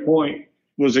 Every point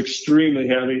was extremely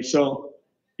heavy. So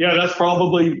yeah, that's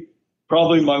probably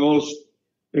my most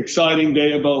exciting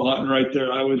day of bow hunting right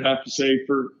there. I would have to say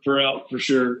for elk for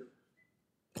sure.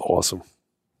 Awesome.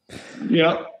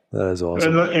 Yeah. That is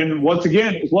awesome. And once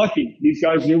again, it was lucky. These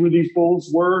guys knew where these bulls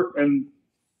were, and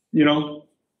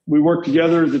we worked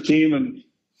together as a team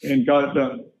and got it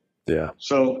done. Yeah.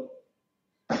 So.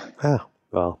 Yeah.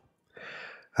 Well,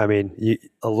 I mean,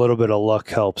 a little bit of luck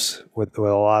helps with a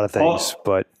lot of things,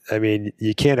 but I mean,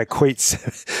 you can't equate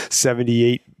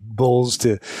 78 bulls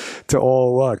to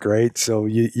all luck, right? So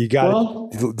you got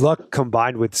luck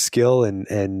combined with skill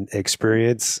and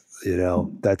experience.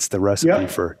 That's the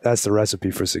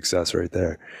recipe for success right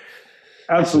there.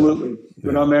 Absolutely.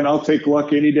 But I'll take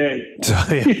luck any day.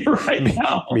 Right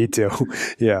now. Me too.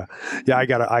 Yeah. Yeah. I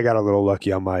got a little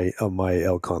lucky on my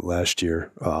elk hunt last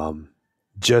year.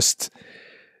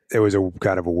 It was a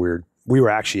kind of a weird, we were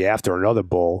actually after another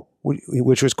bull,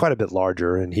 which was quite a bit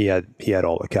larger, and he had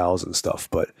all the cows and stuff,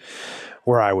 but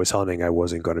where I was hunting, I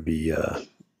wasn't going to be,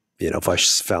 if I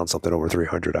found something over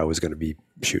 300, I was going to be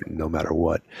shooting no matter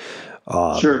what.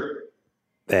 Sure.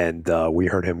 And we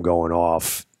heard him going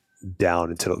off down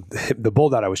into the bull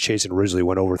that I was chasing originally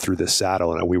went over through this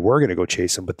saddle, and we were going to go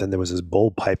chase him, but then there was this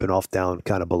bull piping off down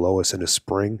kind of below us in a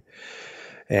spring.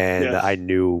 And yes. I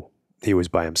knew he was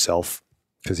by himself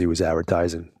because he was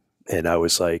advertising. And I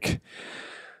was like,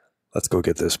 let's go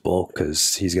get this bull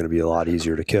because he's going to be a lot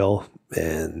easier to kill.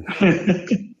 And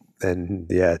and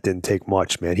yeah, it didn't take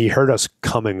much, man. He heard us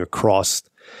coming across.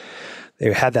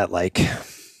 They had that like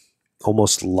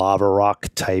almost lava rock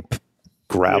type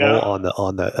gravel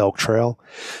on the elk trail.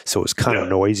 So it was kind of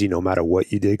noisy no matter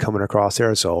what you did coming across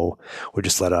there. So we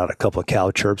just let out a couple of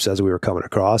cow chirps as we were coming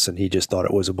across, and he just thought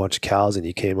it was a bunch of cows, and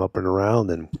he came up and around,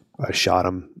 and I shot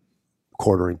him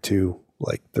quartering to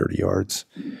like 30 yards.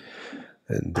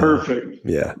 And perfect.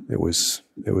 It was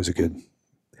a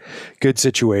good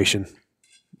situation.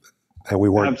 And we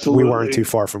weren't too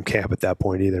far from camp at that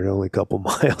point either, only a couple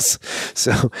miles.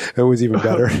 So it was even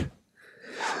better.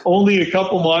 Only a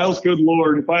couple miles? Good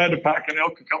Lord. If I had to pack an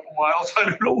elk a couple miles, I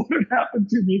don't know what would happen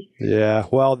to me. Yeah.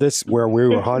 Well, this where we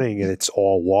were hunting, and it's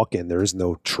all walk-in. There's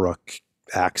no truck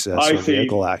access or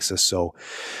vehicle access. So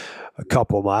a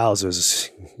couple of miles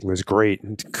was great.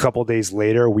 And a couple of days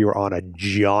later, we were on a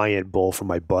giant bull from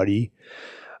my buddy.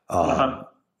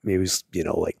 It was,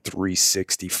 like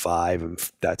 365,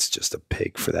 and that's just a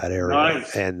pig for that area.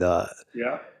 Nice. And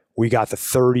we got the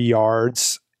 30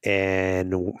 yards,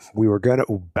 and we were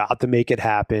about to make it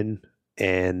happen,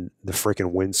 and the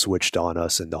freaking wind switched on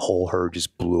us, and the whole herd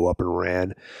just blew up and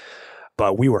ran.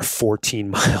 But we were 14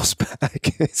 miles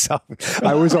back, so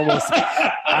I was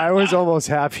almost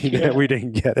happy that we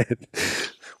didn't get it.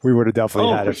 We would have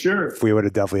definitely had to. Sure. We would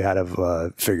have definitely had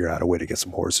to figure out a way to get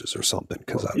some horses or something.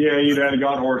 You'd have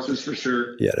got horses for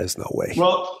sure. Yeah, there's no way.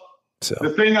 Well,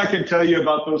 the thing I can tell you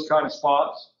about those kind of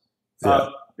spots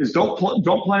is don't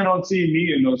plan on seeing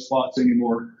me in those spots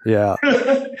anymore. Yeah,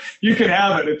 you can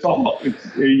have it.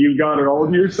 You've got it all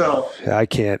to yourself. I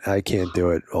can't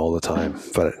do it all the time,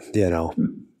 but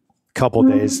couple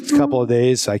of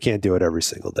days. I can't do it every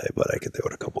single day, but I can do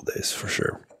it a couple of days for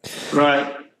sure.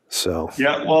 Right. So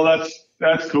yeah, well,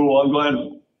 that's cool. I'm glad.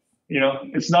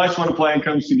 It's nice when a plan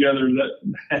comes together.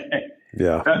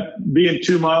 That being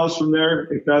 2 miles from there,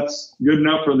 if that's good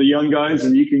enough for the young guys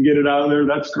and you can get it out of there,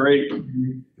 that's great.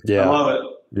 Yeah, I love it.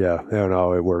 Yeah,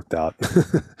 no, it worked out,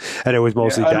 and it was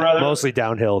mostly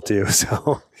downhill too.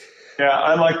 So yeah,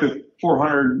 I like the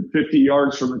 450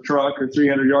 yards from a truck or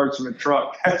 300 yards from a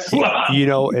truck. That's a lot.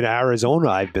 In Arizona,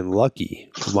 I've been lucky.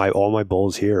 All my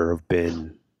bulls here have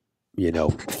been,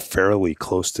 fairly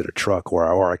close to the truck,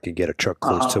 or I can get a truck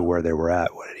close to where they were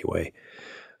at. Anyway,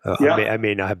 I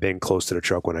may not have been close to the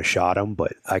truck when I shot them,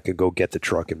 but I could go get the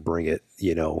truck and bring it,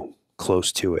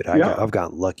 close to it. I've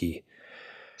gotten lucky,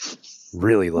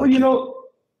 really lucky. Well,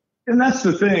 and that's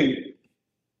the thing.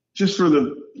 Just for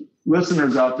the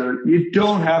listeners out there, you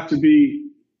don't have to be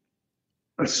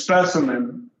a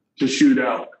specimen to shoot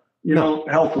elk.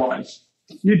 Health wise,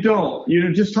 you don't.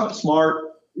 Just hunt smart.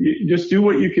 You just do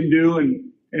what you can do,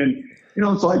 and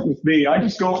it's like with me. I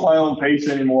just go at my own pace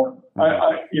anymore.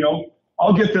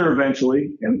 I'll get there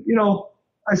eventually. And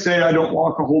I say I don't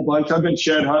walk a whole bunch. I've been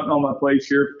shed hunting on my place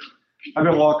here. I've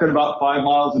been walking about 5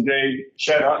 miles a day,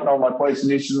 shed hunting on my place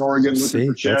in Eastern Oregon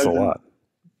looking for sheds.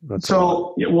 That's a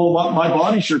lot. My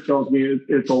body sure tells me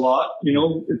it's a lot. At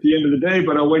the end of the day,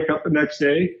 but I wake up the next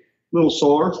day a little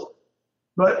sore.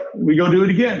 But we go do it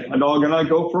again. My dog and I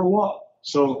go for a walk.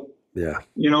 So. Yeah.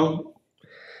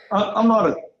 I'm not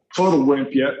a total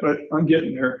wimp yet, but I'm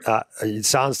getting there. It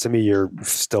sounds to me you're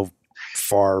still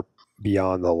far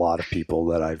beyond a lot of people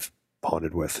that I've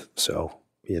hunted with. So,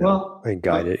 and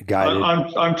guided.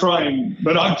 I'm trying,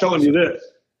 but I'm telling you this.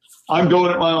 I'm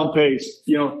going at my own pace.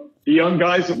 The young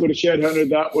guys that would have shed hunted,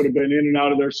 that would have been in and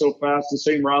out of there so fast, the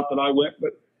same route that I went,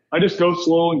 but I just go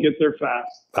slow and get there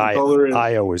fast. That's all there is.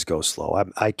 I always go slow.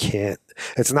 I can't.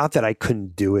 It's not that I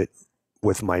couldn't do it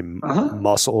with my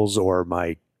muscles or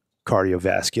my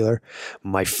cardiovascular.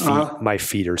 My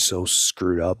feet are so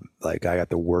screwed up. Like I got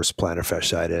the worst plantar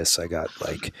fasciitis. I got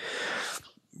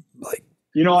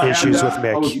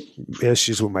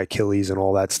issues with my Achilles and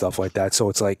all that stuff like that. So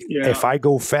it's like, if I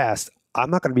go fast,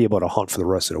 I'm not going to be able to hunt for the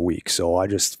rest of the week. So I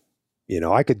just,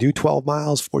 I could do 12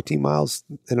 miles, 14 miles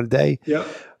in a day. Yep.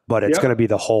 But it's going to be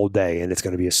the whole day, and it's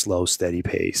going to be a slow, steady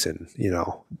pace. And,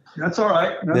 that's all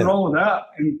right. Nothing wrong with that.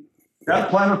 And that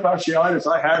plantar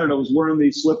fasciitis, I had it. I was wearing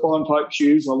these slip-on type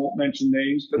shoes. I won't mention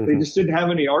names, but they just didn't have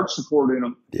any arch support in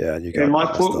them. Yeah, and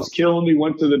my foot was killing me.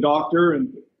 Went to the doctor,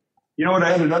 and what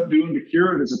I ended up doing to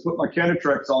cure it is I put my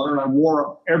Kenetrex on it, and I wore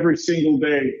them every single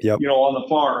day. On the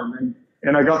farm,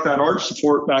 and I got that arch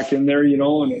support back in there.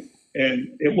 And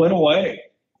it went away.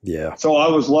 Yeah. So I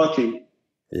was lucky.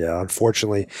 Yeah.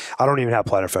 Unfortunately, I don't even have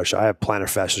plantar fasciitis. I have plantar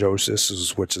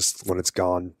fasciosis, which is when it's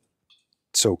gone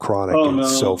so chronic and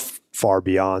so far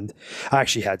beyond. I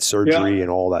actually had surgery and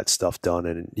all that stuff done,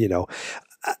 and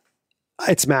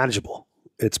it's manageable.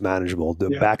 It's manageable.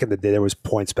 Back in the day, there was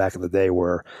points back in the day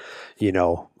where,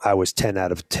 I was 10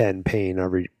 out of 10 pain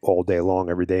all day long,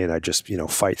 every day, and I just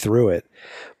fight through it.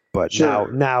 But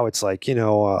now it's like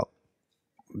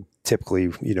typically,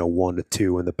 1 to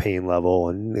 2 in the pain level,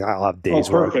 and I'll have days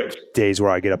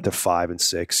where I get up to 5 and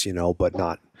 6,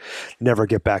 but never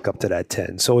get back up to that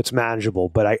 10. So it's manageable,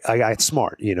 but I got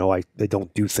smart, I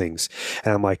don't do things.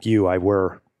 And I'm like you, I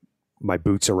wear my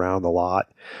boots around a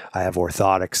lot. I have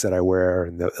orthotics that I wear,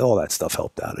 and all that stuff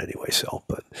helped out anyway. So,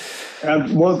 but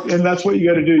and that's what you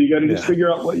got to do. You got to just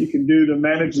figure out what you can do to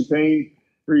manage the pain.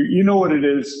 You know what it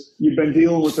is. You've been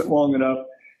dealing with it long enough,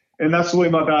 and that's the way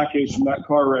my back is from that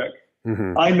car wreck.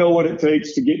 Mm-hmm. I know what it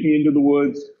takes to get me into the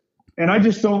woods, and I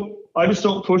just don't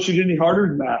push it any harder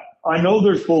than that. I know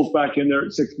there's bulls back in there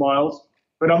at 6 miles,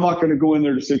 but I'm not going to go in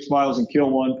there to 6 miles and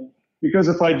kill one. Because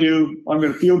if I do, I'm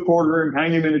going to field quarter him,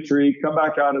 hang him in a tree, come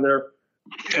back out of there.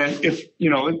 And if,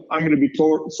 I'm going to be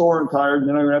sore and tired,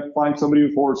 then I'm going to have to find somebody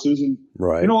with horses. And,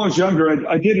 right. When I was younger,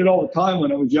 I did it all the time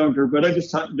when I was younger, but I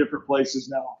just hunt in different places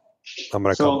now. I'm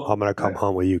going to come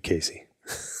hunt with you, Casey.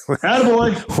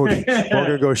 Attaboy. We're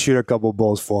going to go shoot a couple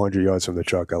bulls 400 yards from the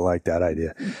truck. I like that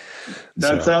idea.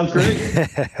 That sounds great.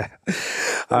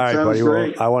 All right, buddy.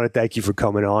 Well, I want to thank you for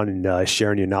coming on and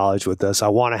sharing your knowledge with us. I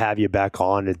want to have you back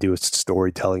on to do a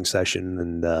storytelling session.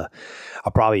 And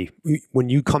I'll probably, when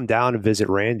you come down and visit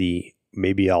Randy,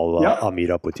 maybe I'll meet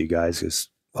up with you guys, because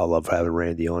I love having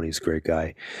Randy on. He's a great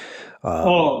guy.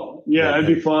 It'd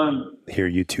be fun. Hear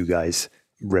you two guys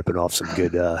ripping off some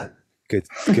good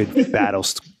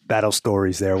battle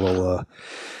stories there. We'll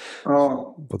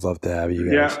would love to have you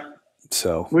guys. Yeah.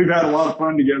 So we've had a lot of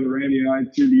fun together, Randy and I,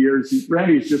 through the years.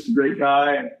 Randy's just a great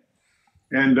guy,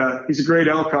 and he's a great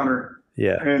elk hunter.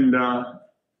 Yeah. And I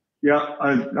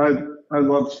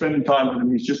love spending time with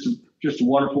him. He's just a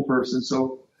wonderful person.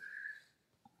 So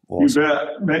awesome.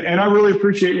 You bet. And I really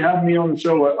appreciate you having me on the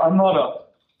show. I'm not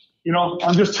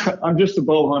I'm just a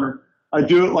bow hunter. I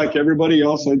do it like everybody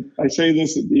else. I say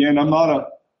this at the end.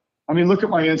 Look at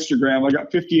my Instagram. I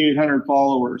got 5,800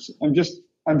 followers. I'm just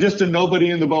a nobody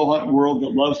in the bow hunting world that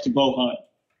loves to bow hunt.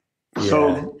 Yeah.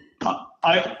 So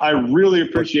I really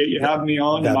appreciate you having me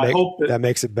on. And I hope that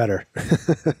makes it better.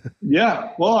 Yeah.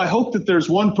 Well, I hope that there's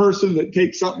one person that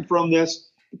takes something from this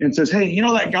and says, hey,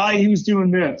 that guy, he was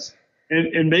doing this.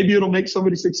 And maybe it'll make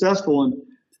somebody successful. And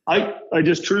I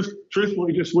just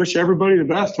truthfully just wish everybody the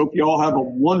best. Hope you all have a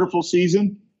wonderful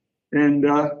season, and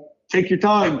take your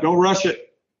time. Don't rush it.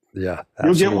 Yeah,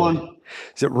 absolutely. You'll get one.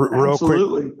 So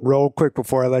real quick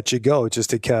before I let you go,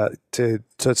 just to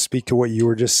speak to what you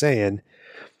were just saying,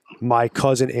 my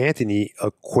cousin Anthony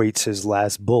equates his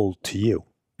last bull to you,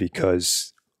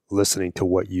 because listening to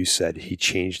what you said, he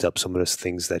changed up some of the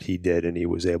things that he did, and he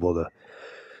was able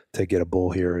to get a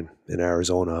bull here in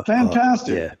Arizona.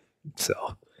 Fantastic. Yeah. So.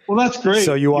 Well, that's great.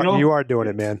 So you are doing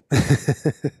it, man.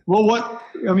 Well,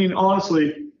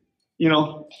 honestly,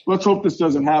 let's hope this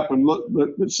doesn't happen. Look,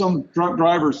 some drunk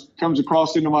driver comes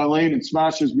across into my lane and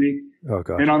smashes me,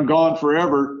 and I'm gone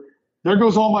forever. There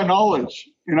goes all my knowledge.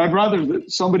 And I'd rather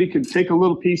that somebody could take a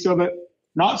little piece of it.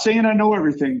 Not saying I know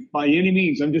everything by any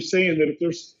means. I'm just saying that if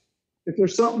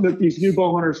there's something that these new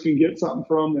bow hunters can get something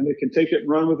from, and they can take it and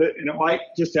run with it, and it might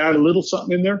just add a little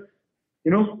something in there,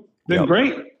 then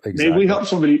great. Exactly. Maybe we help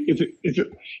somebody.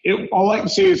 All I can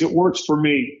say is it works for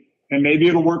me, and maybe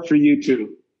it'll work for you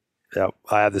too. Yeah,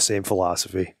 I have the same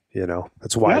philosophy.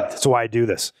 That's why I do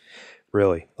this.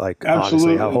 Really,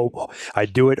 absolutely. Honestly, I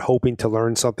do it hoping to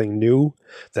learn something new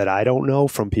that I don't know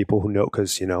from people who know.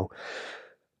 Because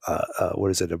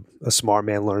what is it? A smart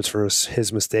man learns from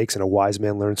his mistakes, and a wise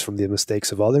man learns from the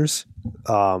mistakes of others.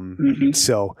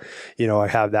 So, I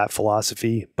have that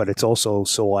philosophy, but it's also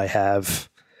so I have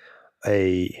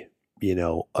a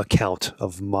account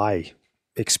of my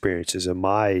experiences and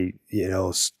my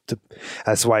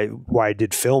that's why I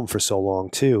did film for so long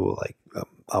too.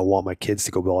 I want my kids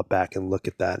to go back and look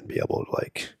at that and be able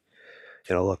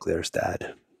to look, there's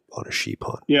Dad on a sheep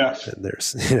hunt. Yeah. And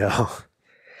there's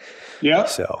yeah.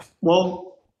 So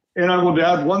and I will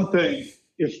add one thing.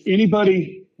 If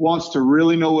anybody wants to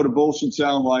really know what a bull should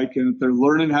sound like, and if they're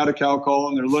learning how to cow call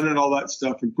and they're learning all that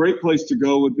stuff, a great place to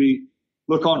go would be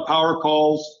look on Power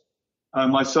Calls.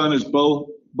 My son is Bo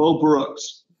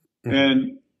Brooks,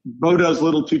 and Bo does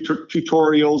little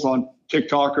tutorials on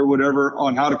TikTok or whatever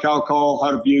on how to cow call,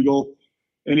 how to bugle,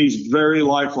 and he's very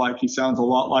lifelike. He sounds a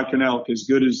lot like an elk, as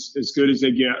good as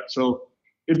they get. So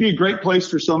it'd be a great place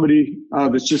for somebody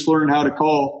that's just learning how to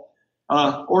call,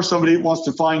 or somebody that wants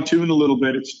to fine tune a little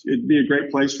bit. It'd be a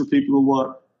great place for people to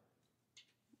look.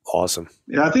 Awesome.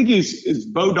 Yeah, I think it's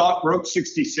Bo Broke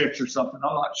 66 or something.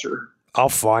 I'm not sure. I'll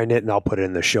find it and I'll put it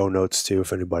in the show notes too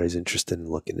if anybody's interested in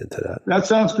looking into that. That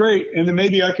sounds great. And then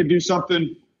maybe I could do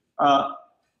something.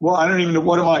 Well, I don't even know.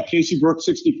 What am I? Casey Brook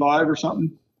 65 or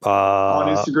something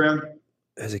on Instagram?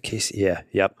 Is it Casey? Yeah.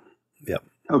 Yep. Yep.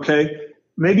 Okay.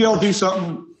 Maybe I'll do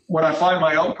something when I find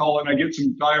my elk call and I get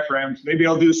some diaphragms. Maybe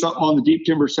I'll do something on the deep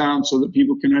timber sound so that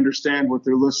people can understand what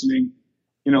they're listening,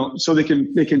 so they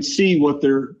can see what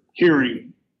they're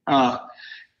hearing, and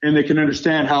they can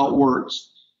understand how it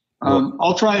works.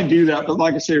 I'll try and do that. But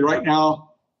like I say, right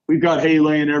now we've got hay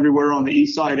laying everywhere on the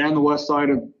east side and the west side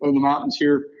of the mountains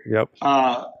here. Yep.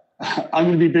 I'm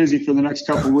going to be busy for the next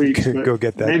couple of weeks. Go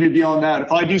get that. Maybe beyond that,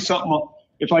 if I do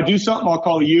something, I'll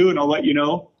call you and I'll let you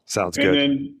know. Sounds good. And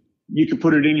then you can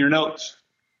put it in your notes.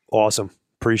 Awesome.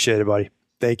 Appreciate it, buddy.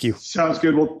 Thank you. Sounds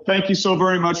good. Well, thank you so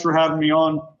very much for having me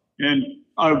on. And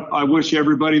I wish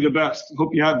everybody the best.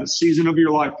 Hope you have the season of your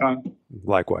lifetime.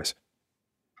 Likewise.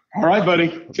 All right,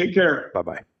 buddy. Take care.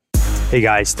 Bye-bye. Hey,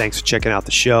 guys. Thanks for checking out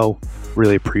the show.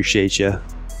 Really appreciate you.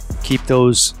 Keep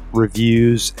those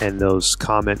reviews and those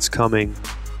comments coming.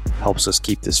 Helps us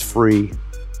keep this free.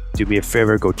 Do me a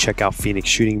favor. Go check out Phoenix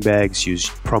Shooting Bags. Use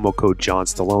promo code John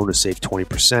Stallone to save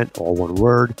 20%, all one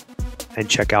word. And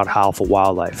check out Howl for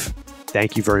Wildlife.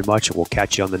 Thank you very much, and we'll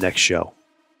catch you on the next show.